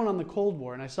 Well, they have one on the Cold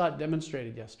War, and I saw it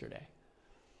demonstrated yesterday.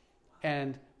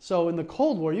 And so in the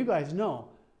Cold War, you guys know,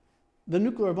 the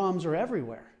nuclear bombs are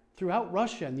everywhere, throughout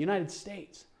Russia and the United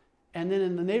States, and then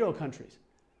in the NATO countries.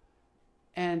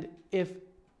 And if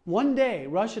one day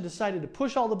Russia decided to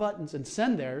push all the buttons and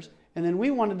send theirs, and then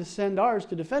we wanted to send ours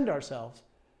to defend ourselves,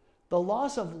 the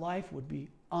loss of life would be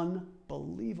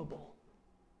unbelievable.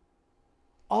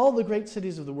 All the great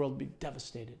cities of the world would be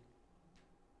devastated.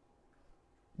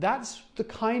 That's the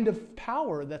kind of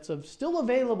power that's still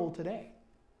available today.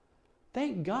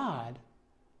 Thank God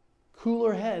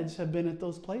cooler heads have been at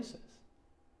those places.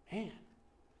 Man.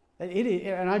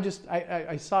 And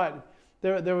I saw it.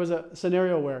 There was a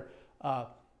scenario where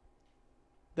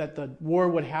that the war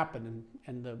would happen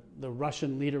and the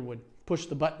Russian leader would push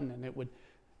the button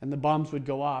and the bombs would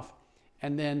go off.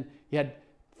 And then you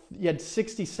had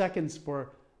 60 seconds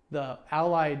for the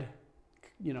Allied,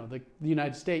 the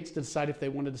United States to decide if they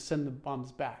wanted to send the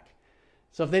bombs back.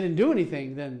 So if they didn't do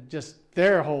anything, then just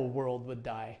their whole world would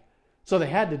die. So they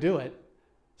had to do it.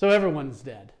 So everyone's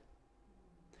dead.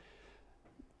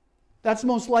 That's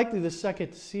most likely the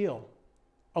second seal.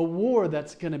 A war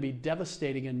that's going to be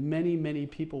devastating and many, many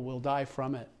people will die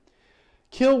from it.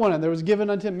 Kill one and there was given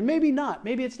unto him. Maybe not.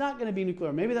 Maybe it's not going to be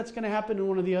nuclear. Maybe that's going to happen in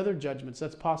one of the other judgments.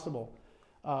 That's possible.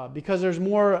 Because there's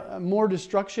more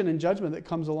destruction and judgment that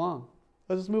comes along.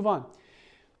 Let's move on.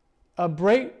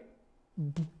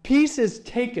 Peace is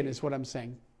taken, is what I'm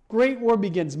saying. Great war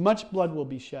begins. Much blood will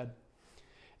be shed.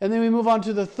 And then we move on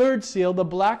to the third seal, the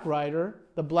black rider,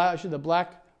 the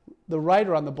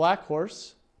rider on the black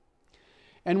horse.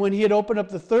 And when he had opened up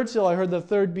the third seal, I heard the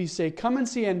third beast say, "Come and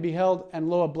see," and beheld, and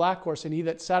lo, a black horse, and he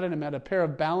that sat in him had a pair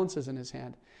of balances in his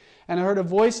hand. And I heard a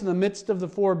voice in the midst of the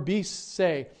four beasts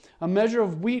say, "A measure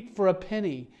of wheat for a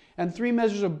penny, and 3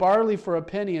 measures of barley for a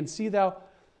penny, and see thou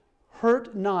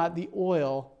hurt not the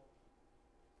oil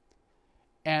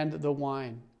and the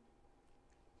wine."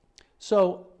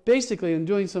 So basically, in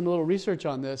doing some little research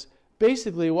on this,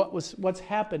 basically what's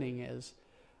happening is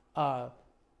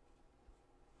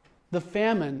the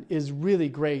famine is really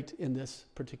great in this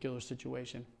particular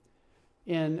situation.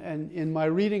 And in my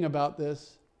reading about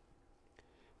this,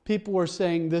 people were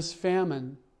saying this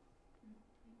famine,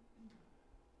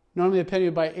 normally a penny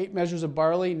would buy 8 measures of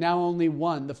barley, now only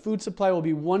 1. The food supply will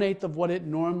be 1/8 of what it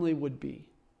normally would be.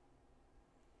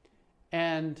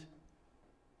 And,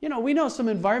 we know some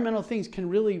environmental things can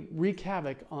really wreak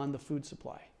havoc on the food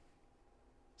supply.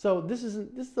 So this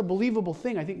is a believable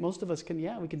thing. I think most of us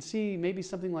we can see maybe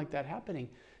something like that happening.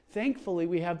 Thankfully,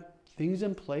 we have things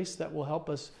in place that will help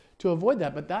us to avoid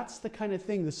that. But that's the kind of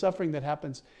thing, the suffering that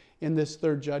happens in this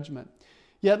third judgment.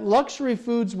 Yet luxury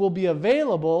foods will be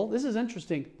available. This is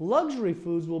interesting. Luxury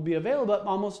foods will be available,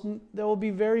 but there will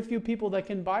be very few people that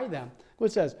can buy them.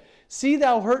 What it says, "See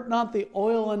thou hurt not the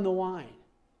oil and the wine."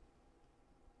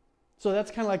 So that's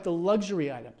kind of like the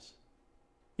luxury items.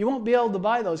 You won't be able to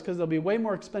buy those because they'll be way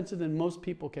more expensive than most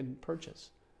people can purchase.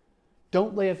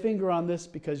 Don't lay a finger on this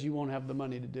because you won't have the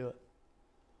money to do it.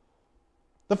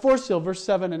 The fourth seal, verse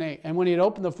 7 and 8. And when he had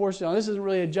opened the fourth seal, and this isn't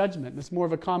really a judgment, it's more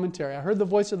of a commentary. I heard the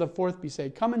voice of the fourth beast say,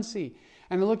 "Come and see."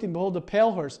 And I looked and behold a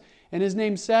pale horse, and his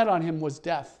name sat on him was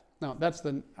Death. No, that's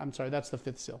the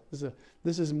fifth seal.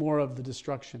 This is more of the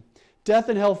destruction. Death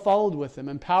and hell followed with him,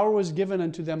 and power was given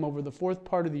unto them over the fourth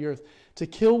part of the earth, to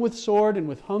kill with sword and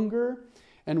with hunger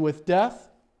and with death.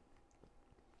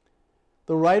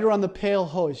 The rider on the pale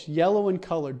horse, yellow in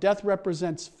color. Death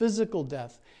represents physical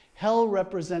death. Hell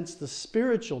represents the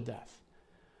spiritual death.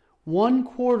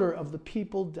 1/4 of the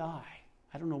people die.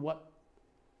 I don't know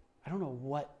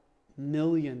what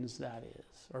millions that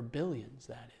is, or billions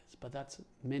that is, but that's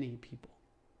many people.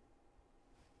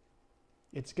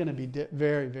 It's going to be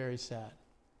very, very sad.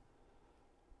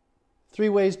 3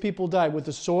 ways people die: with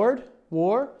the sword,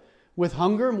 war; with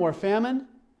hunger, more famine;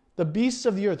 the beasts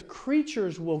of the earth,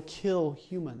 creatures will kill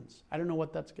humans. I don't know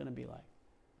what that's going to be like.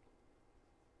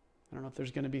 I don't know if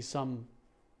there's going to be some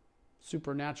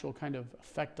supernatural kind of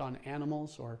effect on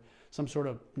animals or some sort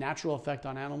of natural effect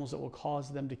on animals that will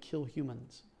cause them to kill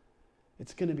humans.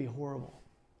 It's going to be horrible.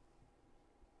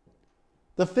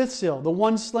 The fifth seal, the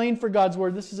one slain for God's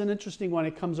word. This is an interesting one.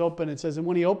 It comes open. It says, "And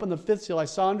when he opened the fifth seal, I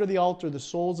saw under the altar the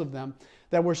souls of them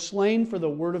that were slain for the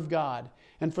word of God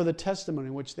and for the testimony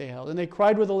which they held. And they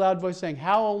cried with a loud voice, saying,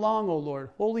 How long, O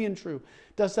Lord, holy and true,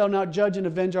 dost thou not judge and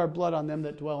avenge our blood on them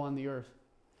that dwell on the earth?"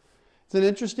 It's an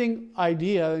interesting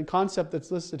idea and concept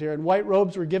that's listed here. "And white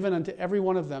robes were given unto every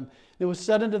one of them. It was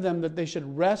said unto them that they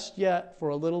should rest yet for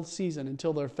a little season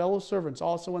until their fellow servants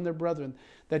also and their brethren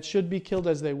that should be killed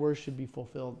as they were should be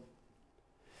fulfilled."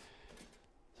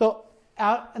 So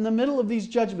out in the middle of these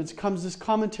judgments comes this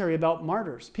commentary about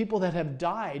martyrs, people that have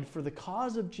died for the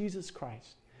cause of Jesus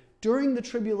Christ. During the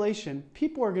tribulation,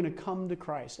 people are going to come to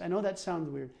Christ. I know that sounds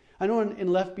weird. I know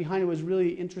in Left Behind it was really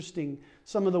interesting,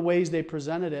 some of the ways they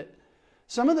presented it.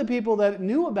 Some of the people that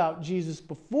knew about Jesus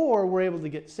before were able to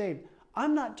get saved.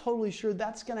 I'm not totally sure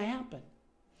that's going to happen.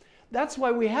 That's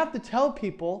why we have to tell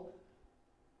people,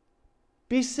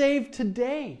 be saved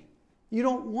today. You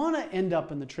don't want to end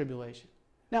up in the tribulation.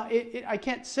 Now, I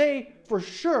can't say for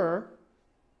sure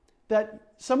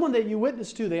that someone that you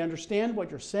witness to, they understand what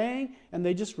you're saying and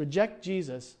they just reject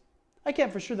Jesus. I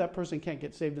can't for sure that person can't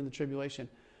get saved in the tribulation.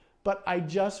 But I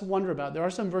just wonder about it. There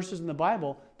are some verses in the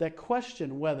Bible that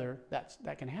question whether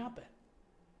that can happen.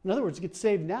 In other words, get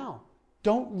saved now.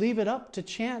 Don't leave it up to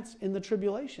chance in the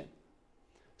tribulation.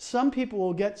 Some people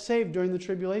will get saved during the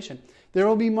tribulation. There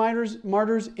will be martyrs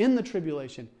in the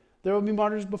tribulation. There will be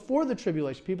martyrs before the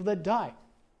tribulation, people that die.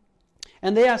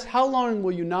 And they ask, how long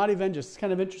will you not avenge us? It's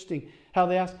kind of interesting how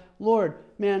they ask, Lord,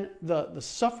 man, the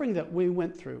suffering that we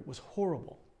went through was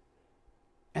horrible.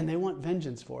 And they want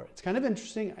vengeance for it. It's kind of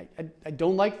interesting. I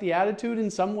don't like the attitude in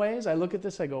some ways. I look at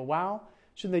this, I go, wow,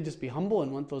 shouldn't they just be humble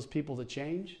and want those people to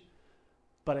change?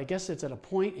 But I guess it's at a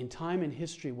point in time in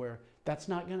history where that's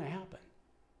not going to happen.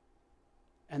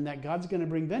 And that God's going to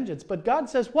bring vengeance. But God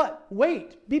says, what?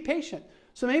 Wait, be patient.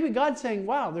 So maybe God's saying,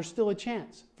 wow, there's still a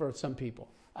chance for some people.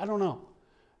 I don't know.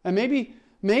 And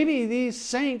maybe these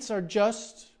saints are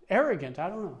just arrogant. I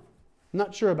don't know. I'm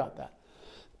not sure about that.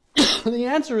 The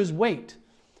answer is wait.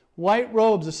 White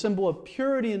robes, a symbol of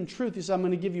purity and truth. He said, I'm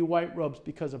going to give you white robes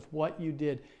because of what you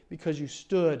did, because you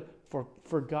stood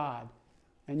for God,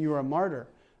 and you are a martyr.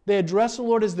 They address the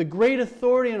Lord as the great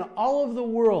authority in all of the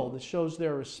world. It shows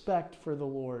their respect for the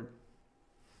Lord.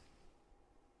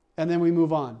 And then we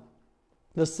move on.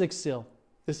 The sixth seal.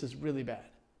 This is really bad.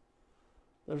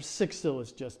 The sixth seal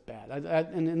is just bad.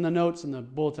 And in the notes in the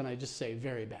bulletin, I just say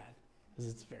very bad,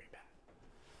 because it's very bad.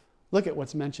 Look at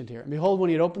what's mentioned here. And behold, when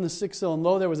he had opened the sixth seal, and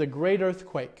lo, there was a great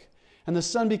earthquake, and the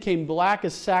sun became black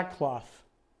as sackcloth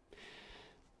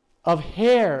of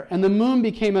hair, and the moon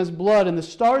became as blood, and the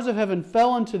stars of heaven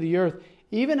fell unto the earth,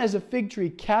 even as a fig tree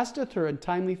casteth her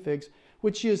untimely figs,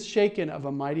 which she is shaken of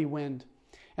a mighty wind.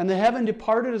 And the heaven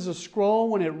departed as a scroll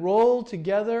when it rolled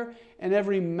together, and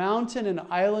every mountain and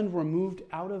island were moved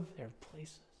out of their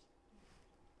places.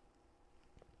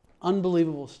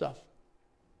 Unbelievable stuff.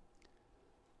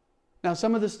 Now,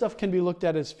 some of this stuff can be looked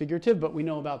at as figurative, but we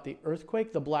know about the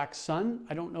earthquake, the black sun.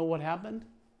 I don't know what happened.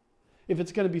 If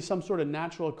it's going to be some sort of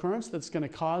natural occurrence that's going to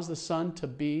cause the sun to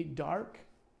be dark.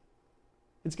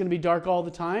 It's going to be dark all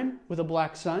the time with a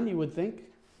black sun, you would think.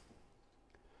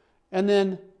 And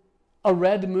then a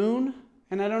red moon.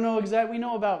 And I don't know exactly, we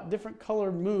know about different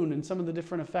colored moon and some of the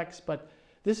different effects, but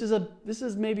this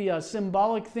is maybe a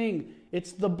symbolic thing.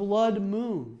 It's the blood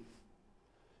moon.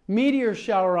 Meteor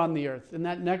shower on the earth. And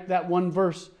that one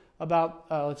verse about,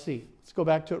 let's go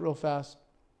back to it real fast.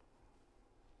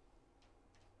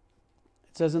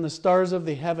 It says, and the stars of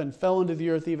the heaven fell into the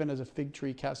earth even as a fig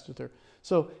tree casteth her.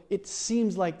 So it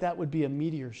seems like that would be a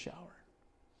meteor shower.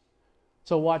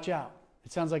 So watch out.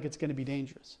 It sounds like it's going to be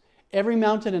dangerous. Every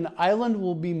mountain and island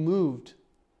will be moved.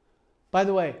 By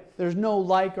the way, there's no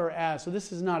like or as, so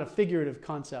this is not a figurative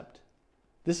concept.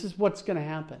 This is what's going to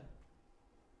happen.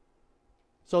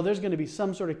 So there's going to be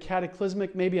some sort of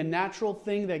cataclysmic, maybe a natural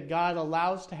thing that God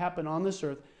allows to happen on this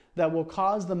earth that will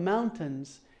cause the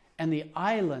mountains and the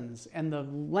islands and the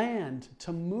land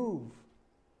to move,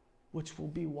 which will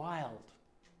be wild.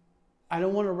 I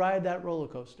don't want to ride that roller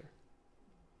coaster.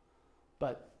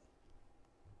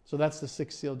 So that's the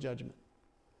sixth seal judgment.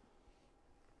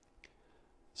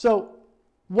 So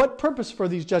what purpose for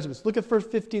these judgments? Look at verse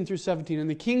 15 through 17. And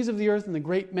the kings of the earth and the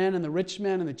great men and the rich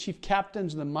men and the chief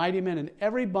captains and the mighty men and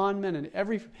every bondman and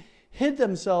every hid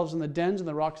themselves in the dens and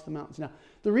the rocks of the mountains. Now,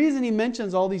 the reason he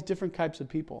mentions all these different types of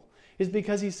people is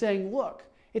because he's saying, look,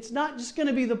 it's not just going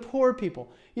to be the poor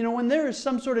people. You know, when there is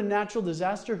some sort of natural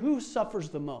disaster, who suffers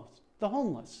the most? The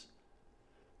homeless.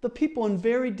 The people in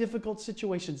very difficult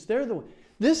situations. They're the ones.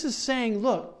 This is saying,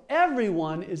 look,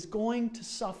 everyone is going to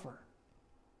suffer.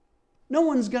 No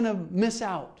one's going to miss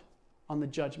out on the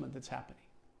judgment that's happening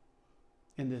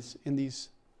in these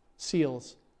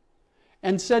seals.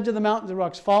 And said to the mountains and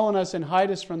rocks, fall on us and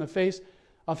hide us from the face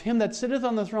of him that sitteth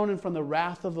on the throne and from the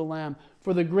wrath of the Lamb.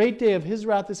 For the great day of his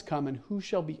wrath is come, and who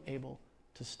shall be able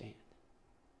to stand?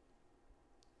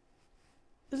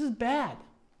 This is bad.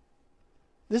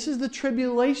 This is the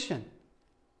tribulation.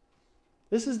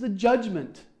 This is the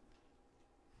judgment.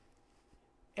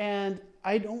 And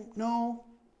I don't know,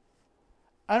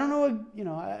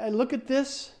 I look at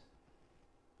this.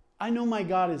 I know my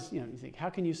God is, you think, how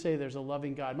can you say there's a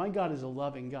loving God? My God is a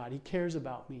loving God. He cares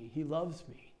about me. He loves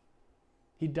me.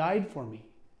 He died for me.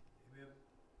 Amen.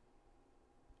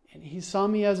 And he saw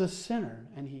me as a sinner,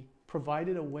 and he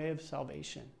provided a way of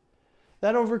salvation.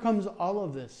 That overcomes all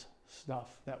of this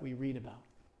stuff that we read about.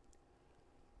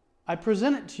 I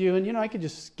present it to you, and I could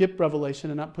just skip Revelation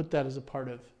and not put that as a part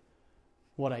of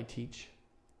what I teach.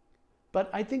 But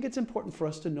I think it's important for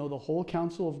us to know the whole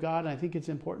counsel of God, and I think it's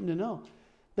important to know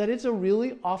that it's a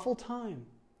really awful time.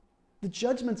 The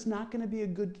judgment's not going to be a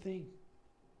good thing.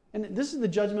 And this is the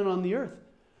judgment on the earth.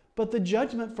 But the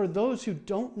judgment for those who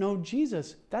don't know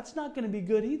Jesus, that's not going to be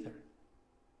good either.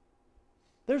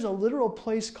 There's a literal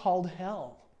place called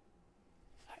hell.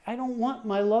 I don't want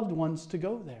my loved ones to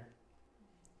go there.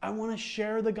 I want to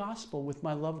share the gospel with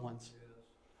my loved ones.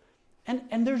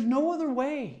 And there's no other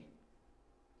way.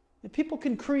 The people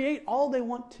can create all they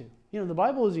want to. The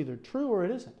Bible is either true or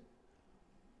it isn't.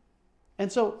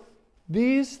 And so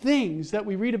these things that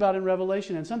we read about in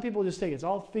Revelation, and some people just think it's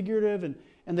all figurative, and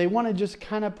they want to just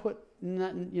kind of put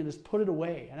it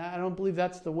away. And I don't believe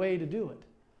that's the way to do it.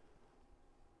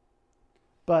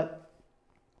 But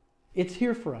it's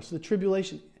here for us, the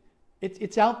tribulation.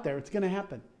 It's out there. It's going to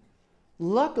happen.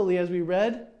 Luckily, as we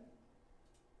read,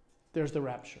 there's the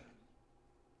rapture.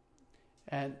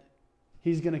 And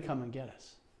he's going to come and get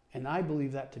us. And I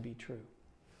believe that to be true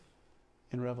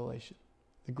in Revelation.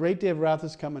 The great day of wrath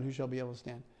is coming. Who shall be able to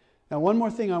stand? Now, one more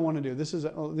thing I want to do. This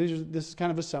is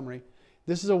kind of a summary.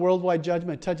 This is a worldwide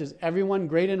judgment. It touches everyone,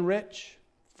 great and rich,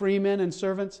 free men and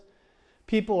servants.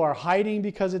 People are hiding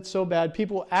because it's so bad.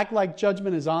 People act like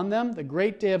judgment is on them. The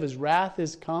great day of his wrath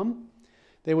is come.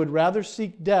 They would rather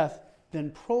seek death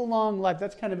than prolong life.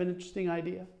 That's kind of an interesting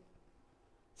idea.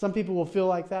 Some people will feel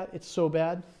like that. It's so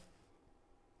bad.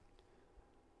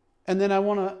 And then I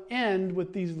want to end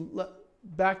with these,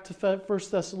 back to 1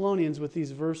 Thessalonians with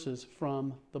these verses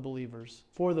from the believers,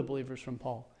 for the believers from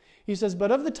Paul. He says,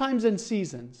 "But of the times and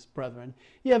seasons, brethren,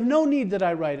 ye have no need that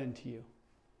I write unto you.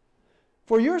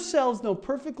 For yourselves know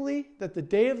perfectly that the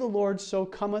day of the Lord so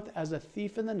cometh as a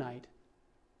thief in the night."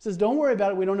 He says, don't worry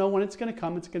about it. We don't know when it's going to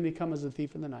come. It's going to come as a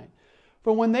thief in the night.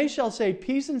 "For when they shall say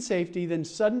peace and safety, then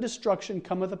sudden destruction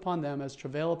cometh upon them as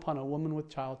travail upon a woman with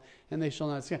child, and they shall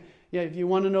not escape." Yeah, if you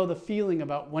want to know the feeling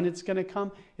about when it's going to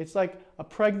come, it's like a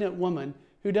pregnant woman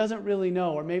who doesn't really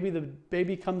know, or maybe the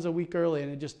baby comes a week early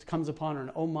and it just comes upon her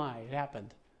and oh my, it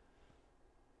happened.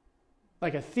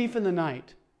 Like a thief in the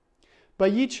night.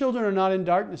 "But ye children are not in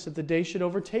darkness, that the day should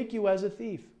overtake you as a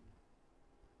thief."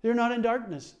 You're not in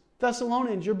darkness.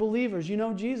 Thessalonians, you're believers. You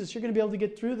know Jesus. You're going to be able to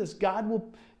get through this. God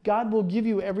will give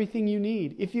you everything you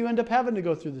need if you end up having to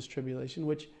go through this tribulation,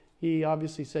 which he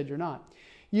obviously said you're not.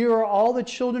 "You are all the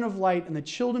children of light and the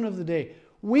children of the day.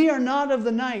 We are not of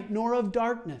the night nor of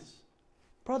darkness."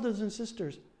 Brothers and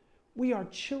sisters, we are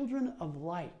children of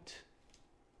light,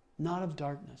 not of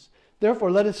darkness.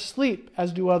 "Therefore, let us sleep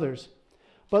as do others.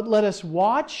 But let us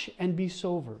watch and be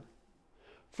sober.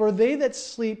 For they that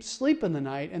sleep, sleep in the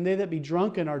night, and they that be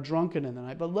drunken are drunken in the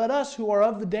night. But let us who are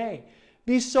of the day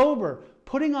be sober,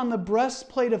 putting on the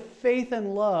breastplate of faith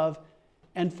and love,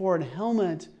 and for an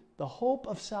helmet, the hope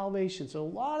of salvation." So a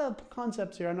lot of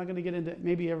concepts here. I'm not going to get into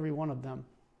maybe every one of them.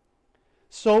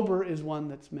 Sober is one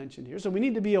that's mentioned here. So we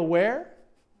need to be aware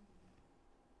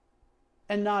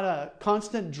and not a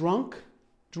constant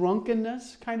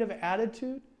drunkenness kind of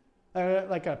attitude.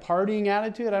 Like a partying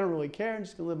attitude. I don't really care. I'm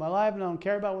just going to live my life and I don't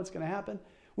care about what's going to happen.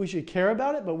 We should care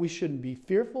about it, but we shouldn't be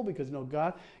fearful because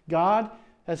God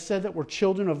has said that we're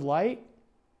children of light.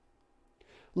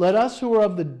 "Let us who are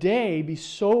of the day be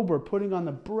sober, putting on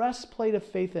the breastplate of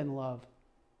faith and love.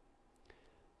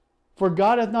 For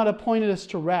God hath not appointed us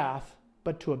to wrath,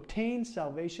 but to obtain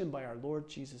salvation by our Lord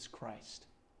Jesus Christ."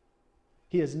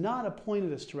 He has not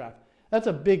appointed us to wrath. That's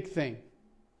a big thing.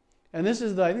 And I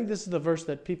think this is the verse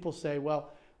that people say,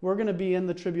 well, we're going to be in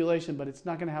the tribulation, but it's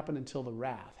not going to happen until the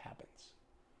wrath happens.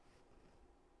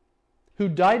 "Who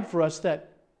died for us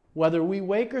that whether we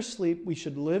wake or sleep, we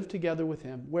should live together with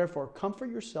him. Wherefore,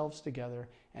 comfort yourselves together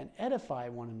and edify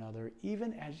one another,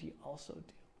 even as ye also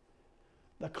do."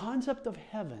 The concept of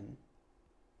heaven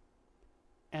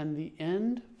and the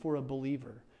end for a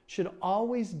believer should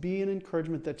always be an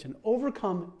encouragement that can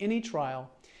overcome any trial,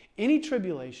 any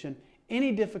tribulation,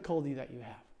 any difficulty that you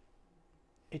have.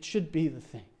 It should be the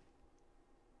thing.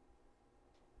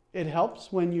 It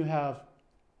helps when you have,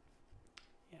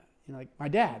 like my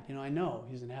dad, I know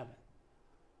he's in heaven.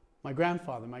 My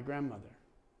grandfather, my grandmother,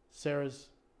 Sarah's,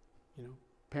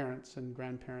 parents and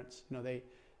grandparents, they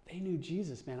knew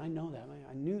Jesus, man. I know that.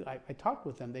 I talked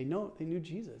with them. They knew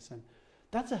Jesus. And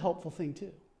that's a helpful thing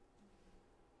too.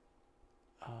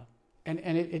 And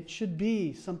it should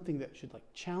be something that should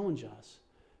challenge us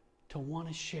to want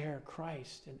to share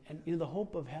Christ and the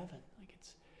hope of heaven.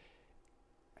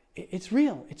 It's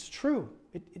real. It's true.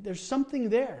 There's something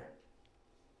there.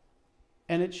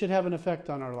 And it should have an effect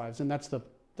on our lives. And that's the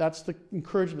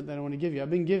encouragement that I want to give you.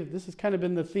 This has kind of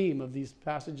been the theme of these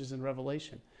passages in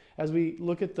Revelation. As we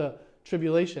look at the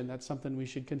tribulation, that's something we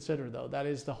should consider, though. That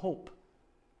is the hope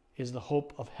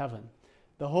of heaven.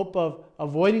 The hope of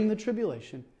avoiding the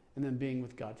tribulation and then being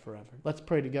with God forever. Let's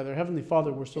pray together. Heavenly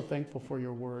Father, we're so thankful for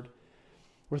your word.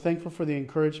 We're thankful for the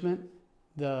encouragement.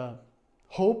 The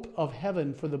hope of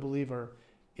heaven for the believer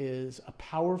is a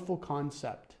powerful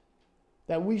concept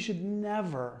that we should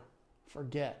never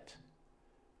forget.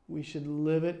 we should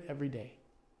live it every day.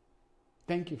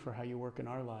 Thank you for how you work in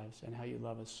our lives and how you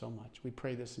love us so much. We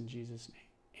pray this in Jesus'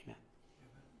 name. Amen.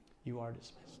 You are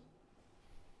dismissed.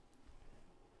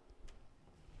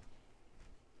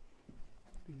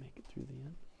 We make it through the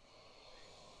end.